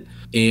development,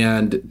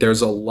 and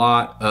there's a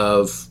lot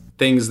of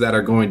things that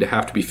are going to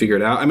have to be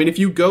figured out. I mean, if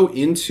you go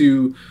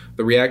into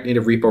the React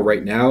Native repo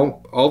right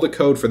now, all the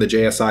code for the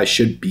JSI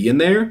should be in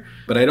there,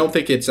 but I don't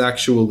think it's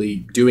actually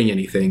doing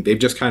anything. They've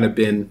just kind of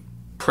been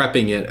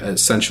prepping it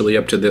essentially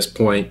up to this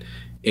point,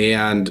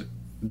 and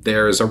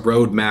there's a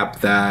roadmap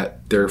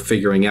that they're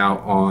figuring out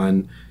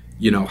on,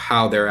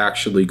 how they're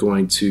actually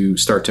going to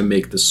start to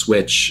make the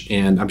switch.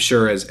 And I'm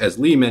sure, as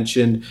Lee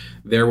mentioned,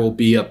 there will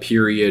be a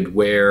period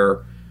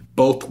where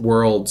both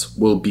worlds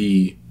will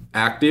be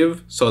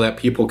active so that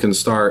people can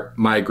start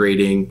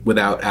migrating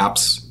without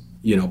apps,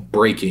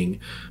 breaking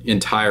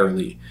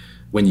entirely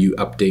when you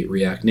update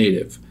React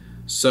Native.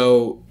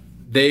 So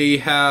they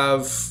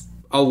have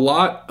a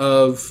lot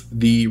of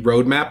the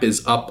roadmap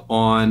is up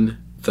on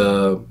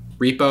the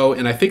repo,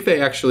 and I think they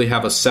actually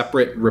have a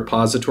separate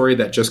repository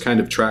that just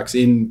kind of tracks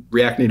in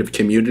React Native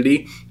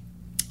community.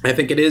 I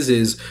think it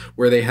is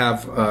where they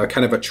have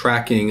kind of a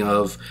tracking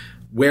of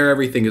where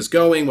everything is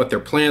going, what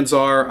their plans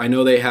are. I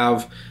know they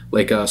have a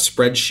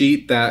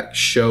spreadsheet that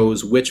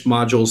shows which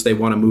modules they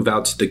want to move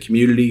out to the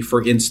community,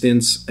 for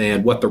instance,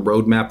 and what the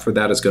roadmap for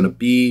that is going to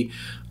be.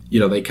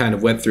 they kind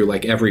of went through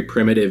like every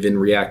primitive in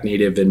React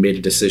Native and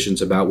made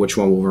decisions about which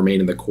one will remain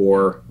in the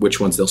core, which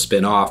ones they'll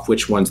spin off,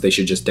 which ones they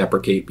should just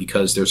deprecate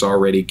because there's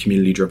already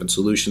community-driven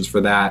solutions for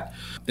that.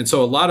 And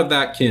so a lot of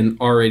that can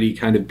already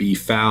kind of be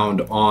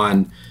found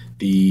on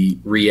the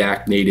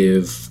React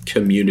Native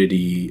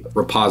community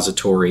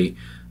repository,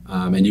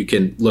 and you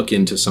can look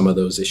into some of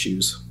those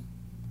issues.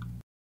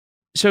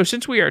 So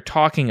since we are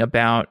talking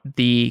about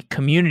the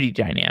community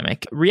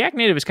dynamic, React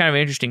Native is kind of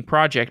an interesting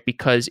project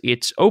because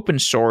it's open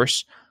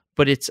source,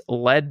 but it's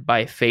led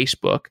by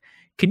Facebook.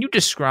 Can you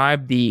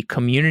describe the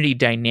community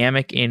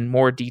dynamic in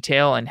more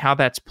detail and how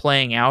that's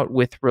playing out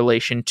with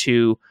relation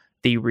to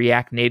the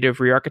React Native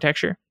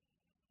rearchitecture?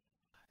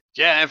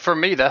 Yeah, and for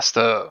me, that's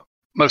the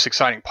most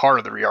exciting part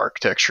of the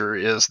rearchitecture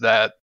is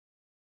that,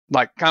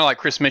 kind of like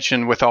Chris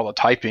mentioned with all the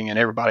typing and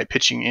everybody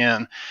pitching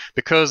in,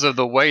 because of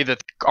the way that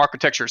the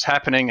architecture is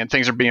happening and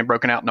things are being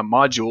broken out into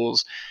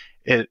modules,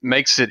 it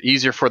makes it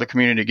easier for the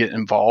community to get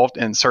involved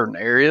in certain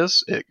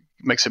areas. It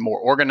makes it more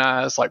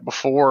organized. Like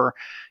before,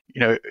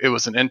 it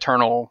was an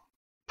internal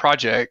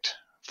project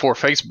for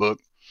Facebook,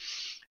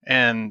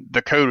 and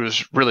the code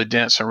was really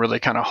dense and really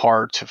kind of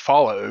hard to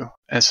follow.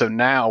 And so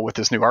now with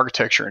this new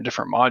architecture and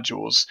different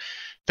modules,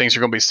 things are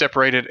going to be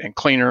separated and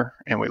cleaner,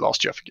 and we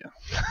lost Jeff again.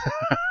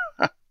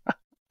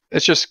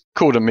 It's just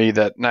cool to me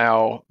that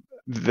now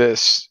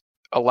this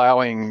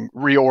allowing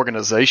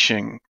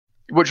reorganization,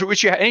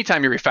 which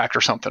anytime you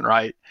refactor something,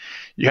 right?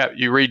 You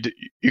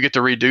get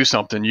to redo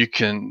something. You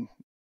can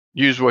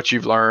use what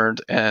you've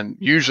learned, and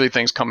usually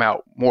things come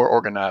out more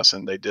organized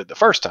than they did the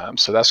first time.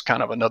 So that's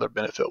kind of another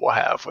benefit we'll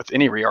have with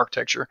any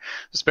rearchitecture,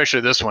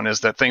 especially this one, is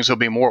that things will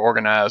be more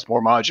organized,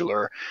 more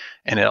modular,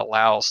 and it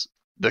allows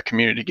the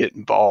community to get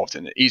involved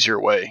in an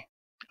easier way,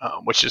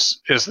 which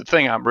is the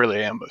thing I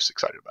really am most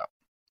excited about.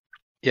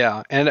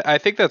 Yeah, and I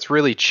think that's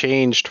really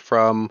changed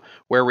from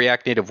where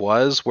React Native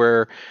was,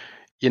 where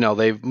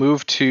they've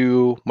moved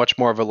to much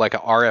more of a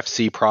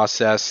RFC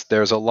process.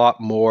 There's a lot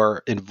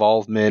more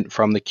involvement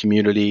from the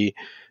community.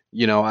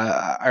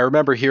 I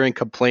remember hearing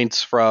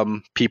complaints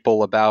from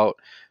people about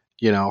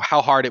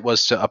how hard it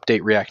was to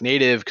update React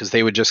Native because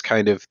they would just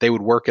they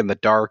would work in the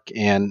dark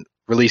and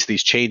release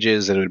these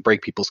changes and it would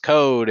break people's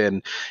code,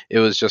 and it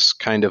was just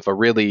kind of a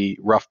really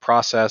rough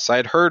process. I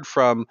had heard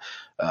from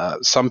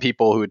some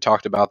people who had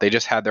talked about they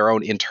just had their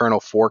own internal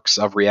forks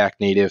of React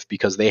Native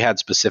because they had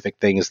specific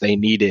things they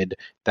needed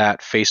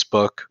that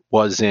Facebook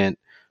wasn't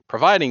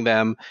providing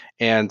them,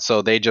 and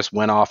so they just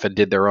went off and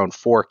did their own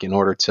fork in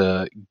order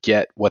to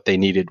get what they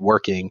needed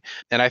working.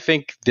 And I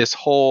think this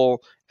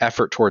whole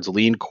effort towards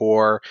lean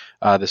core,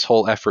 this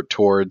whole effort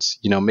towards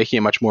making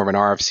it much more of an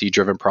RFC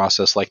driven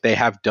process like they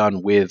have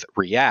done with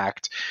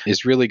React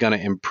is really going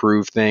to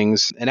improve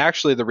things. And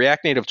actually the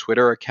React Native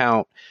Twitter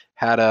account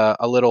had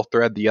a little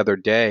thread the other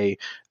day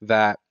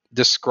that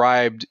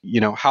described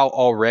how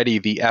already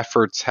the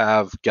efforts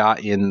have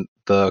gotten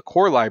the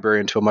core library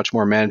into a much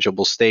more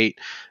manageable state.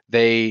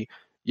 They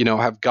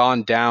have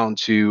gone down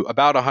to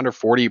about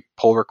 140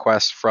 pull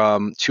requests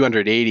from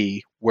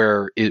 280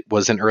 where it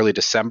was in early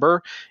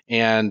December.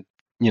 And,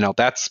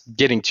 that's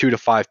getting 2 to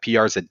 5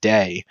 PRs a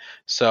day.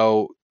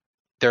 So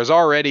there's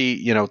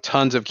already,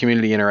 tons of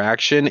community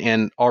interaction,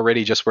 and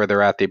already just where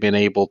they're at, they've been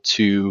able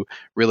to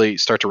really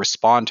start to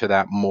respond to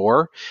that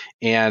more.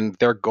 And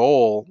their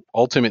goal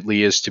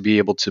ultimately is to be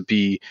able to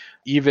be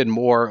even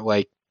more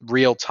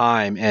real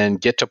time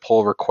and get to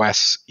pull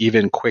requests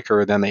even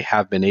quicker than they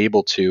have been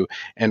able to,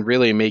 and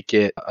really make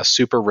it a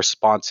super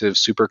responsive,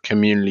 super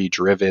community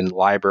driven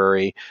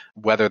library,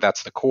 whether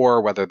that's the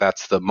core, whether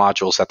that's the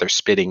modules that they're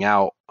spitting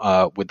out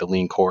with the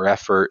lean core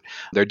effort.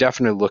 They're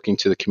definitely looking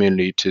to the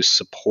community to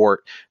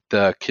support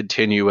the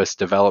continuous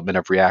development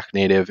of React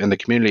Native, and the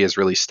community has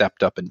really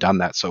stepped up and done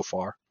that so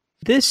far.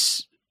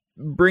 This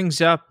brings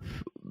up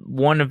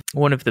one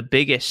of the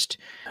biggest,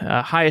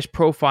 highest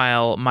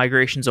profile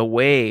migrations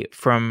away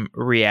from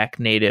React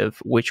Native,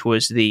 which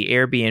was the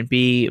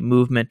Airbnb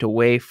movement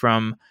away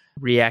from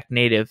React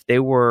Native. They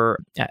were,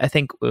 I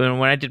think,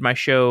 when I did my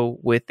show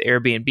with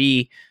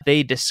Airbnb,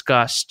 they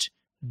discussed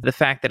the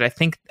fact that I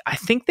think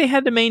they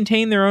had to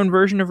maintain their own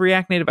version of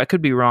React Native. I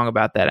could be wrong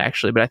about that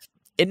actually, but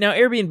now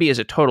Airbnb is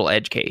a total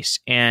edge case,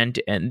 and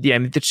yeah, I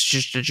mean, it's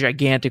just a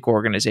gigantic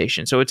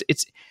organization. So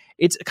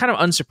it's kind of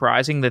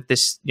unsurprising that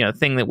this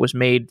thing that was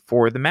made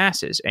for the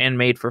masses and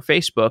made for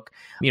Facebook,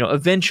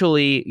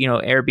 eventually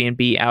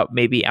Airbnb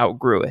maybe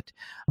outgrew it.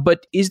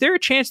 But is there a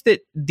chance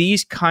that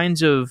these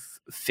kinds of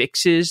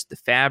fixes, the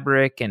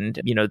fabric, and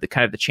the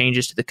kind of the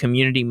changes to the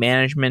community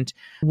management,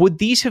 would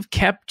these have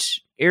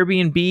kept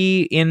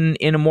Airbnb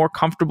in a more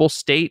comfortable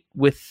state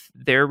with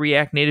their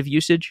React Native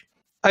usage?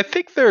 I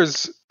think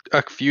there's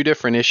a few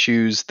different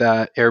issues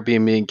that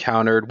Airbnb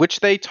encountered,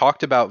 which they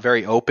talked about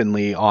very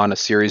openly on a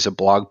series of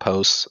blog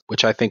posts,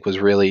 which I think was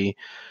really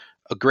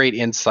a great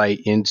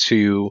insight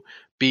into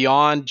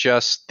beyond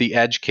just the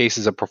edge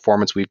cases of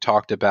performance we've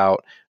talked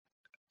about,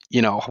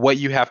 what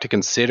you have to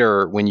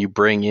consider when you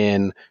bring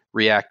in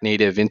React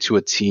Native into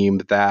a team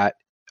that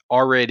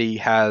already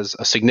has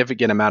a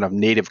significant amount of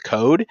native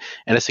code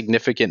and a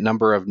significant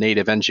number of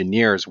native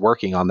engineers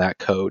working on that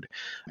code.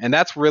 And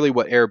that's really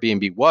what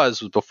Airbnb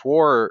was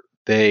before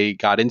they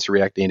got into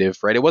React Native,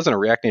 right? It wasn't a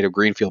React Native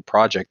greenfield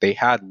project. They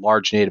had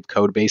large native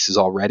code bases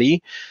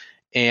already.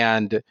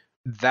 And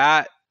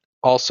that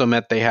also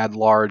meant they had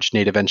large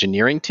native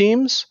engineering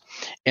teams.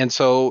 And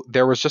so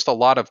there was just a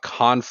lot of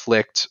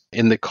conflict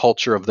in the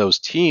culture of those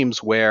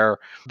teams where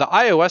the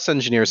iOS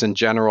engineers in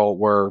general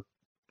were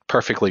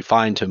perfectly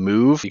fine to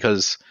move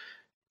because,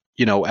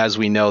 as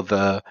we know,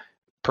 the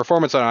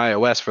performance on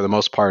iOS for the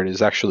most part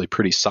is actually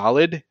pretty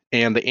solid.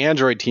 And the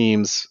Android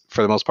teams,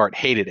 for the most part,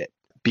 hated it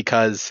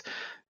because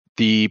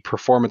the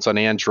performance on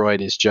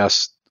Android is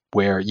just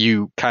where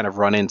you kind of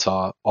run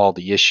into all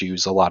the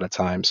issues a lot of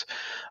times.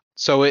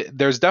 So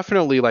there's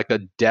definitely like a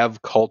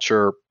dev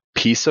culture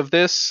piece of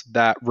this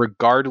that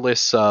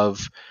regardless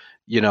of,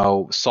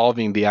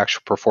 solving the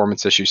actual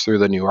performance issues through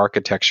the new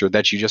architecture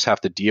that you just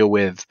have to deal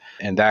with.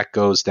 And that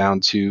goes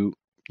down to,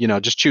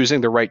 just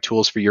choosing the right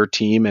tools for your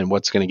team and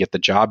what's going to get the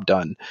job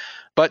done.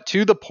 But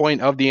to the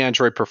point of the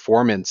Android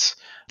performance,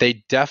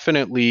 they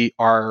definitely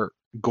are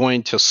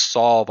going to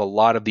solve a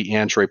lot of the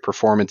Android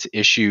performance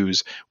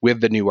issues with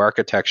the new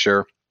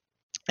architecture.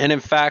 And in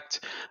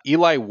fact,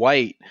 Eli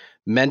White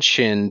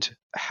mentioned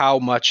how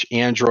much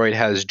Android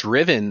has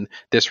driven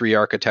this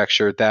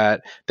re-architecture,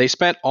 that they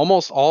spent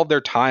almost all of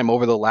their time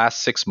over the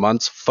last 6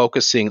 months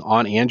focusing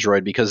on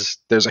Android because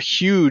there's a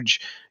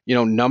huge,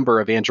 number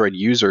of Android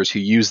users who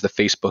use the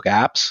Facebook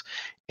apps.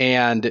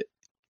 And,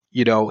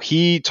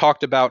 he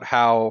talked about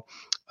how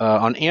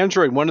on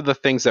Android, one of the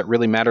things that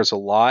really matters a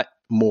lot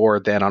more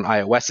than on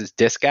iOS is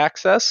disk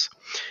access.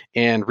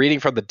 And reading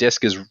from the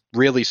disk is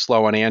really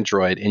slow on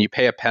Android, and you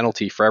pay a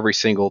penalty for every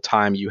single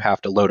time you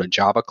have to load a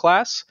Java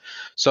class.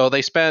 So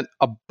they spent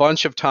a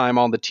bunch of time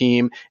on the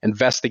team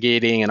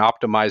investigating and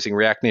optimizing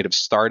React Native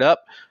Startup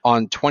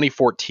on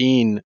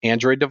 2014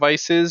 Android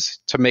devices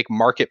to make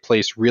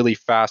Marketplace really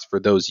fast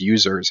for those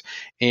users.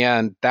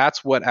 And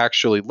that's what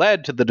actually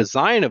led to the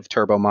design of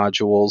Turbo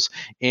modules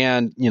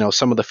and,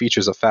 some of the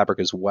features of Fabric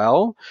as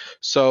well.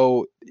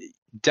 So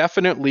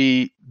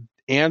definitely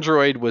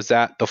Android was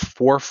at the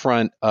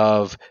forefront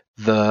of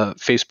the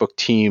Facebook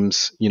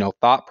team's,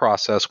 thought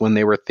process when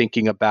they were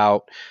thinking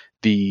about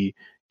the,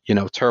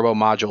 Turbo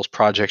modules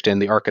project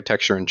and the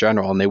architecture in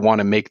general. And they want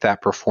to make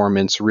that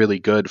performance really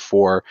good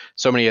for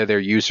so many of their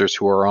users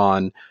who are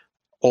on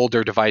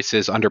older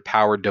devices,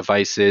 underpowered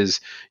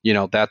devices.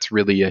 That's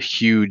really a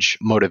huge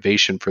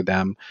motivation for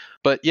them.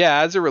 But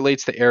yeah, as it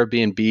relates to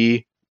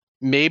Airbnb,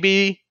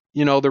 maybe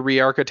the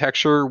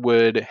re-architecture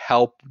would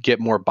help get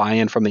more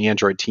buy-in from the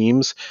Android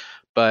teams.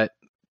 But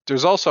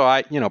there's also,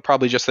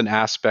 probably just an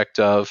aspect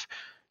of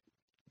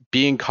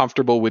being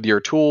comfortable with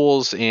your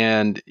tools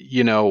and,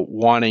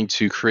 wanting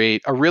to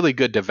create a really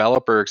good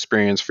developer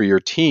experience for your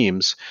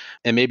teams.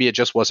 And maybe it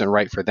just wasn't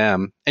right for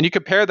them. And you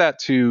compare that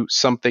to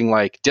something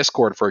like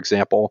Discord, for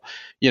example.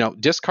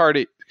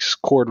 Discord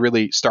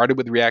really started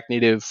with React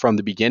Native from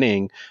the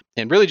beginning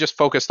and really just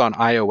focused on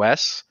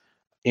iOS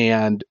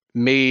and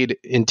made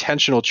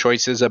intentional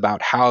choices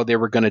about how they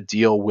were going to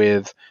deal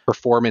with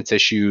performance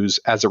issues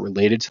as it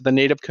related to the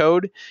native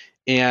code.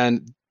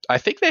 And I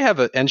think they have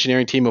an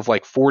engineering team of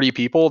like 40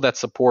 people that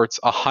supports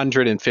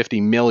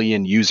 150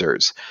 million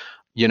users,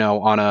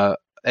 on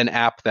an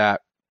app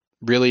that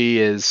really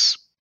has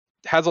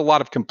a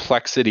lot of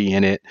complexity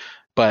in it,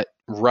 but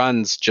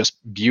runs just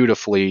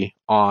beautifully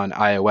on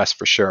iOS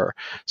for sure.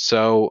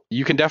 So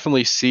you can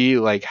definitely see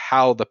like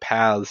how the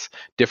paths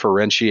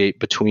differentiate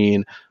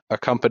between a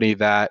company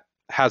that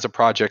has a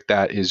project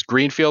that is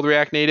greenfield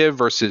React Native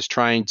versus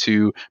trying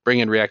to bring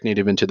in React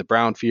Native into the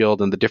brownfield,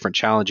 and the different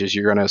challenges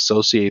you're going to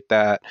associate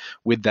that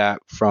with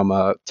that from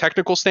a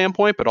technical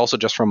standpoint, but also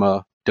just from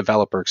a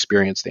developer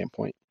experience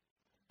standpoint.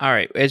 All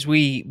right. As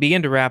we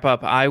begin to wrap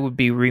up, I would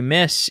be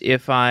remiss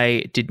if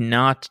I did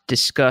not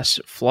discuss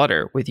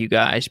Flutter with you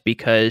guys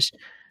because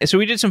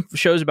we did some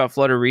shows about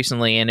Flutter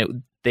recently,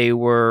 and they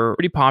were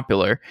pretty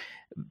popular.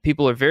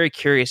 People are very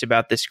curious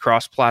about this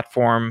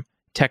cross-platform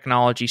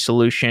technology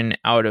solution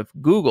out of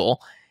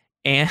Google.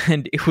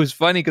 And it was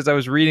funny because I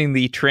was reading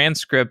the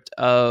transcript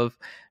of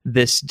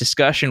this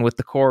discussion with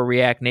the core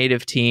React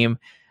Native team.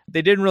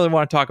 They didn't really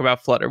want to talk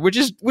about Flutter, which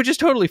is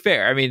totally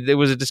fair. I mean, there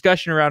was a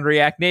discussion around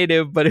React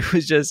Native, but it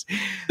was just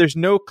there's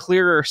no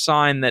clearer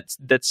sign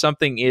that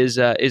something is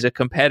a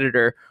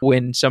competitor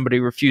when somebody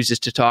refuses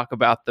to talk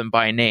about them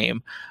by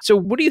name. So,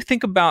 what do you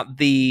think about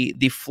the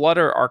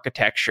Flutter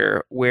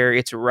architecture, where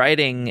it's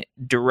writing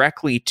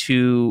directly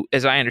to,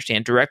 as I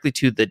understand, directly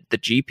to the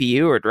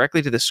GPU or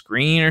directly to the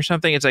screen or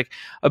something? It's like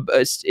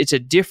it's a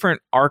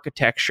different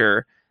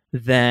architecture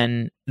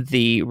than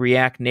the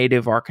React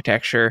Native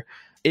architecture.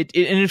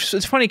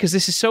 It's funny because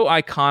this is so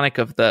iconic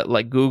of the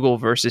like Google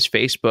versus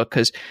Facebook,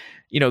 because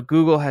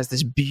Google has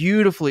this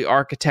beautifully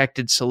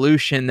architected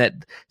solution that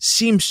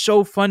seems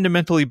so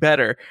fundamentally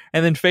better,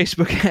 and then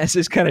Facebook has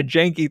this kind of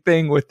janky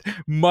thing with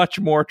much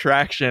more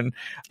traction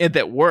and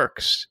that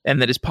works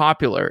and that is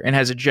popular and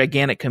has a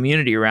gigantic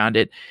community around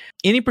it.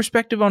 Any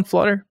perspective on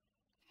Flutter?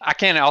 I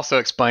can also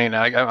explain.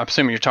 I'm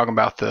assuming you're talking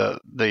about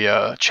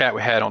the chat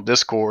we had on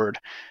Discord,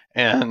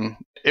 and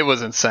it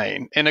was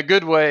insane in a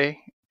good way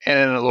and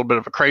in a little bit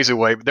of a crazy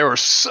way. But there were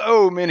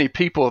so many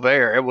people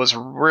there; it was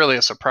really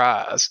a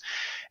surprise.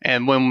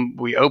 And when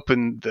we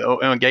opened,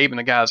 when Gabe and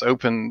the guys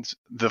opened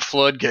the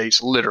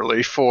floodgates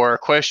literally for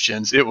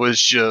questions, it was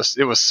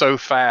so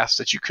fast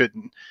that you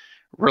couldn't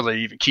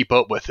really even keep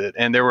up with it.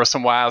 And there were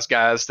some wise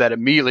guys that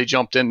immediately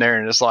jumped in there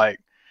and it's like,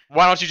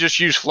 why don't you just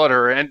use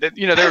Flutter? And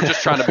they were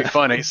just trying to be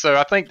funny. So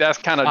I think that's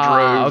kind of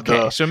drove.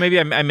 Okay, so maybe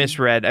I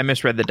misread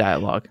the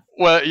dialogue.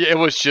 Well, it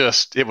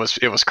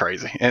was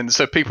crazy, and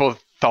so people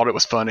thought it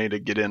was funny to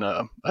get in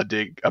a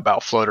dig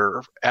about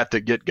Flutter at the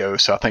get go.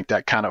 So I think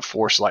that kind of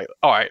forced like,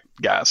 all right,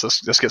 guys,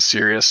 let's get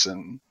serious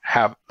and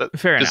have.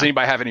 Fair enough. Does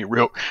anybody have any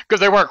real? Because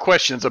there weren't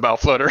questions about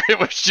Flutter. It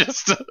was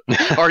just,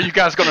 are you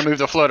guys going to move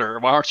to Flutter?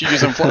 Why aren't you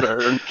using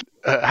Flutter? And,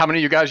 how many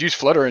of you guys use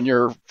Flutter in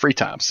your free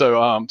time? So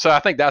I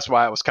think that's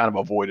why it was kind of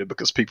avoided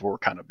because people were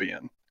kind of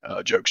being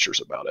jokesters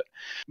about it.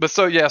 But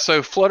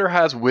so Flutter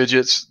has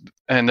widgets,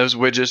 and those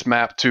widgets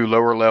map to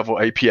lower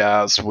level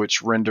APIs,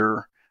 which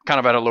render kind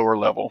of at a lower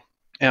level.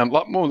 And a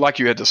lot more like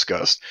you had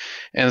discussed.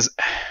 And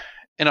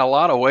in a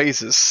lot of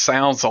ways, it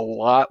sounds a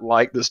lot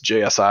like this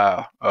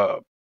JSI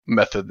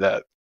method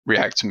that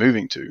React's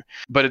moving to.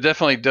 But it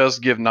definitely does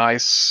give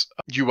nice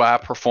UI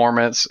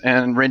performance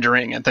and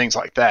rendering and things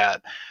like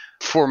that.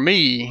 For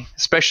me,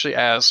 especially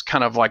as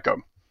kind of like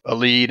a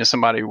lead and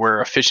somebody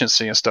where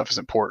efficiency and stuff is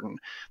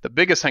important, the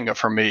biggest hang up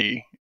for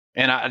me,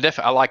 and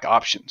I like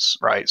options,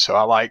 right? So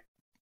I like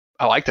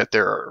that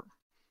there are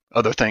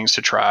other things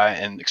to try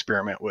and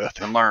experiment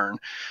with and learn.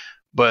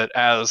 But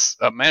as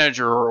a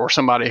manager or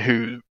somebody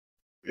who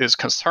is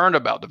concerned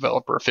about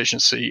developer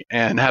efficiency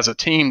and has a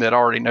team that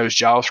already knows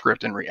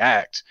JavaScript and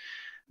React,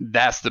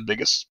 that's the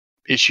biggest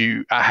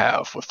issue I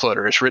have with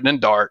Flutter. It's written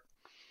in Dart.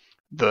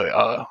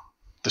 The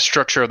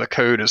structure of the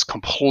code is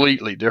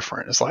completely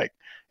different. It's like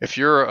if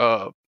you're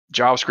a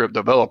JavaScript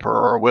developer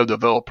or a web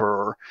developer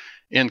or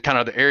in kind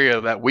of the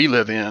area that we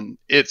live in,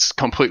 it's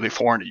completely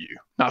foreign to you.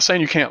 Not saying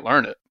you can't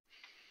learn it,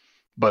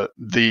 but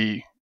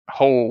the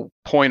whole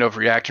point of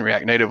React and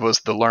React Native was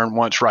to learn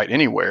once, write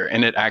anywhere,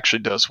 and it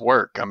actually does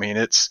work. I mean,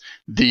 it's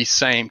the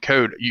same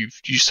code. You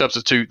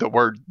substitute the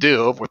word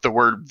div with the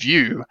word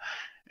view,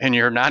 and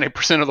you're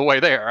 90% of the way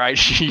there, right?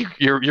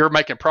 You're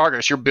making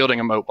progress. You're building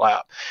a mobile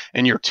app,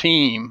 and your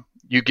team,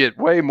 you get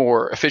way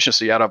more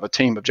efficiency out of a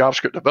team of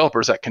JavaScript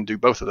developers that can do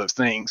both of those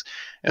things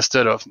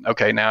instead of,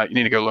 okay, now you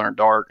need to go learn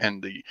Dart,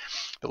 and the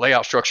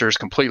layout structure is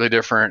completely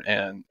different,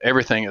 and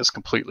everything is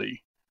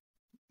completely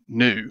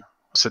new.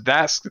 So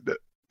that's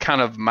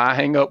kind of my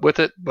hang up with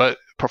it. But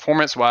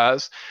performance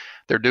wise,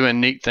 they're doing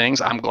neat things.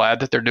 I'm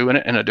glad that they're doing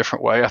it in a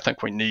different way. I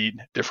think we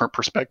need different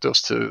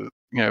perspectives to,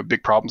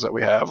 big problems that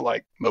we have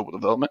like mobile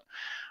development.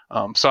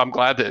 So I'm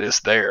glad that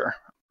it's there,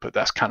 but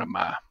that's kind of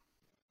my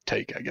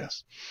take, I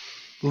guess.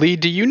 Lee,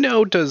 do you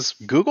know, does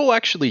Google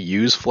actually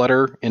use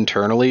Flutter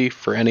internally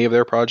for any of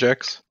their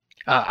projects?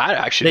 I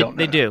actually don't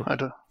know. They do.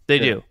 They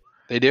do.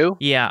 They do?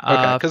 Yeah.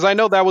 Okay. Because I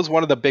know that was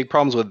one of the big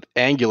problems with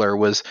Angular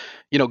was,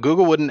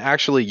 Google wouldn't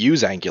actually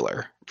use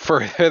Angular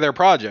for their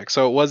project.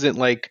 So it wasn't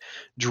like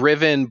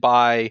driven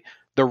by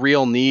the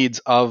real needs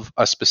of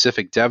a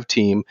specific dev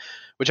team,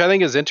 which I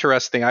think is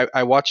interesting.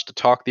 I watched a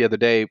talk the other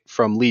day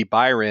from Lee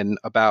Byron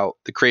about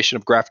the creation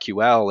of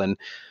GraphQL. And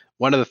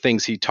one of the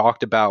things he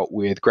talked about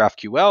with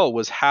GraphQL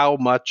was how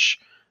much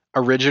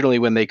originally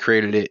when they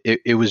created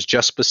it was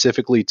just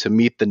specifically to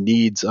meet the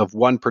needs of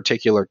one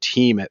particular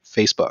team at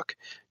Facebook.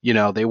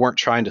 They weren't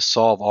trying to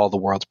solve all the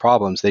world's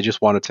problems. They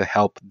just wanted to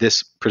help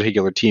this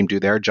particular team do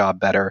their job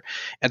better.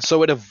 And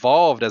so it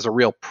evolved as a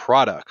real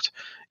product,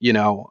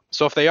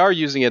 So if they are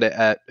using it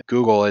at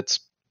Google, it's,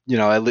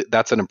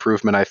 that's an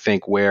improvement, I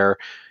think, where,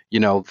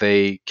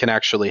 they can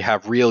actually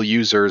have real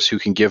users who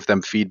can give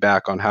them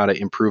feedback on how to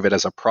improve it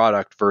as a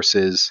product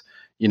versus,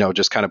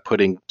 just kind of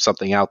putting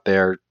something out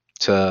there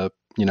to,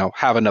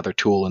 have another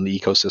tool in the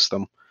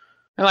ecosystem.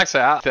 And like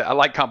I say, I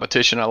like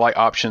competition. I like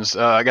options.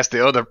 I guess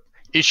the other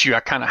issue I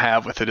kind of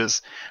have with it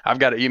is I've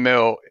got an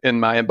email in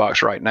my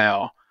inbox right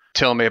now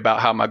telling me about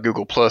how my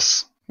Google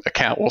Plus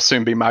account will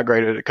soon be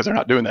migrated because they're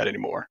not doing that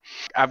anymore.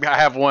 I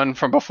have one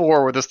from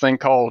before with this thing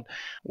called,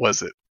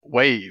 was it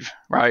Wave,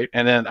 right?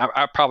 And then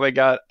I probably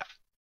got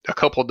a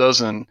couple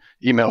dozen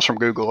emails from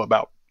Google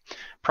about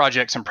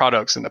projects and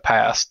products in the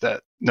past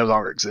that no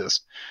longer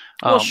exist.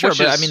 Well, sure,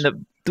 but I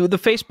mean the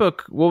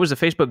Facebook, what was the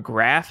Facebook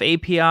Graph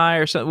API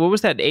or something? What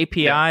was that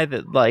API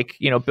that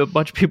a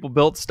bunch of people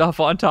built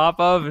stuff on top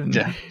of and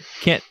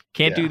can't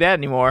do that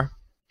anymore?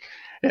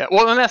 Yeah,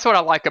 well, and that's what I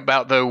like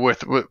about though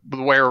with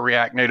where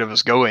React Native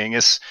is going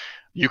is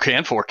you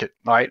can fork it,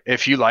 right?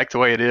 If you like the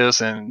way it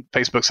is, and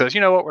Facebook says,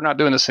 you know what, we're not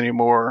doing this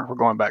anymore, we're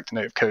going back to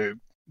native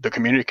code, the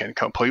community can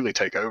completely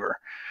take over,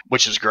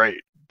 which is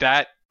great.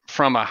 That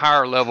from a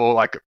higher level,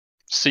 like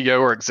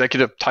CEO or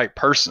executive type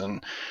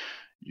person,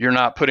 you're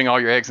not putting all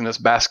your eggs in this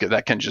basket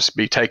that can just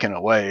be taken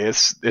away.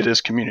 It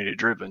is community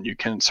driven. You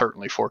can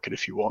certainly fork it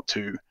if you want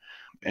to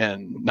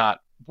and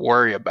not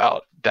worry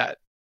about that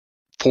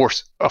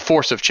a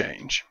force of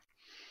change.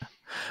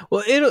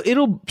 Well,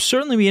 it'll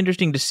certainly be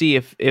interesting to see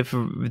if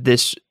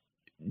this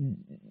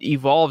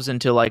evolves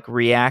into like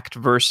React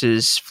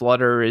versus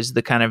Flutter is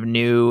the kind of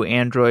new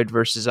Android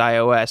versus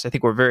iOS. I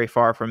think we're very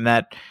far from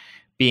that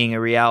being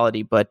a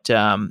reality, but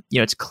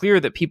it's clear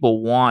that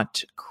people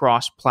want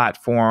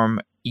cross-platform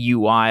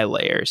UI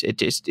layers.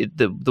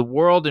 The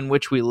world in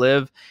which we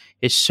live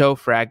is so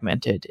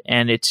fragmented,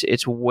 and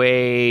it's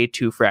way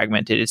too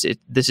fragmented.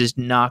 This is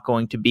not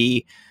going to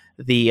be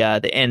the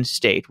end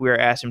state. We're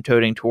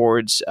asymptoting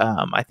towards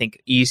I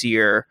think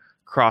easier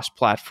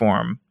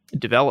cross-platform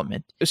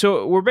development.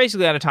 So we're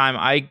basically out of time.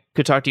 I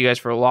could talk to you guys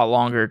for a lot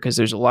longer because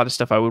there's a lot of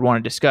stuff I would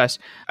want to discuss.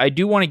 I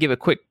do want to give a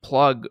quick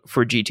plug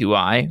for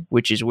G2I,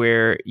 which is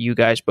where you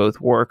guys both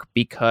work,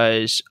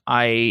 because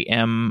I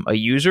am a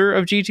user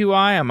of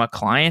G2I. I'm a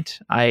client.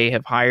 I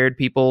have hired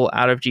people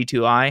out of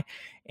G2I,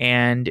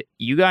 and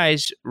you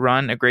guys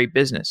run a great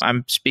business.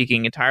 I'm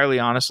speaking entirely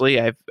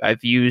honestly.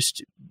 I've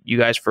used you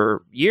guys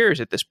for years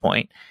at this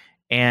point,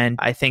 and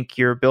I think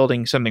you're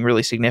building something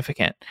really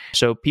significant.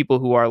 So people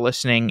who are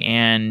listening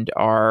and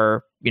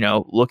are,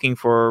 looking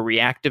for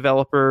React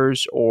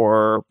developers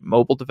or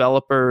mobile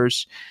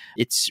developers,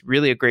 it's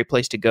really a great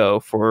place to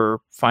go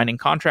for finding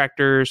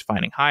contractors,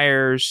 finding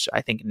hires.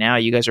 I think now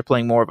you guys are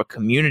playing more of a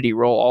community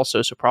role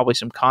also, so probably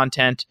some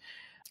content.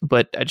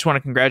 But I just want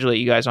to congratulate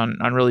you guys on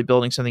really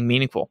building something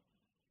meaningful.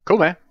 Cool,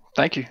 man.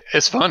 Thank you.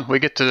 It's fun. We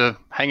get to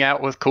hang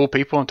out with cool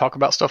people and talk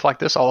about stuff like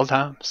this all the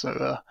time.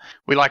 So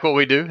we like what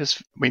we do.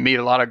 We meet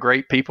a lot of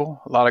great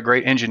people, a lot of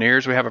great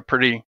engineers. We have a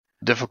pretty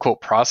difficult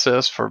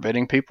process for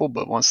vetting people,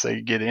 but once they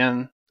get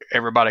in,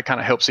 everybody kind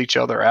of helps each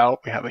other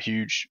out. We have a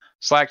huge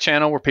Slack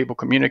channel where people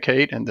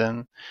communicate and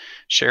then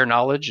share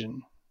knowledge,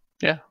 and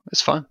yeah,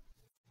 it's fun.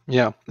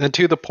 Yeah, and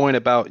to the point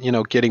about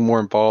getting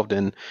more involved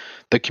in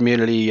the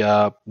community,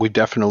 we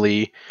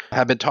definitely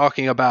have been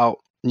talking about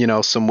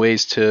some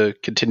ways to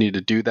continue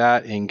to do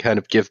that and kind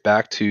of give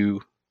back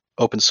to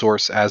open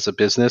source as a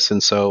business.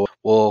 And so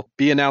we'll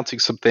be announcing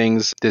some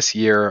things this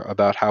year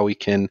about how we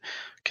can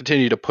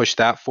continue to push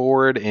that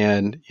forward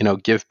and,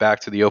 give back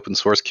to the open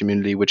source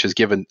community, which has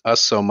given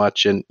us so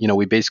much. And,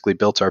 we basically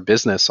built our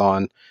business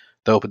on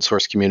the open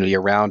source community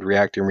around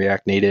React and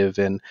React Native.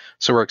 And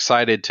so we're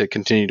excited to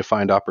continue to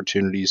find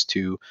opportunities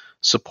to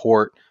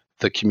support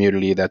the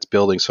community that's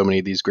building so many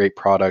of these great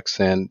products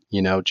and,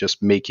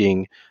 just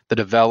making the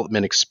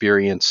development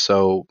experience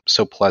so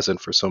pleasant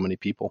for so many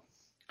people.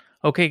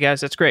 Okay,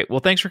 guys, that's great.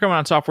 Well, thanks for coming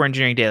on Software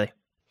Engineering Daily.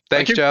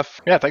 Thanks,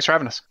 Jeff. Yeah, thanks for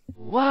having us.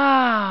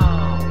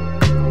 Wow.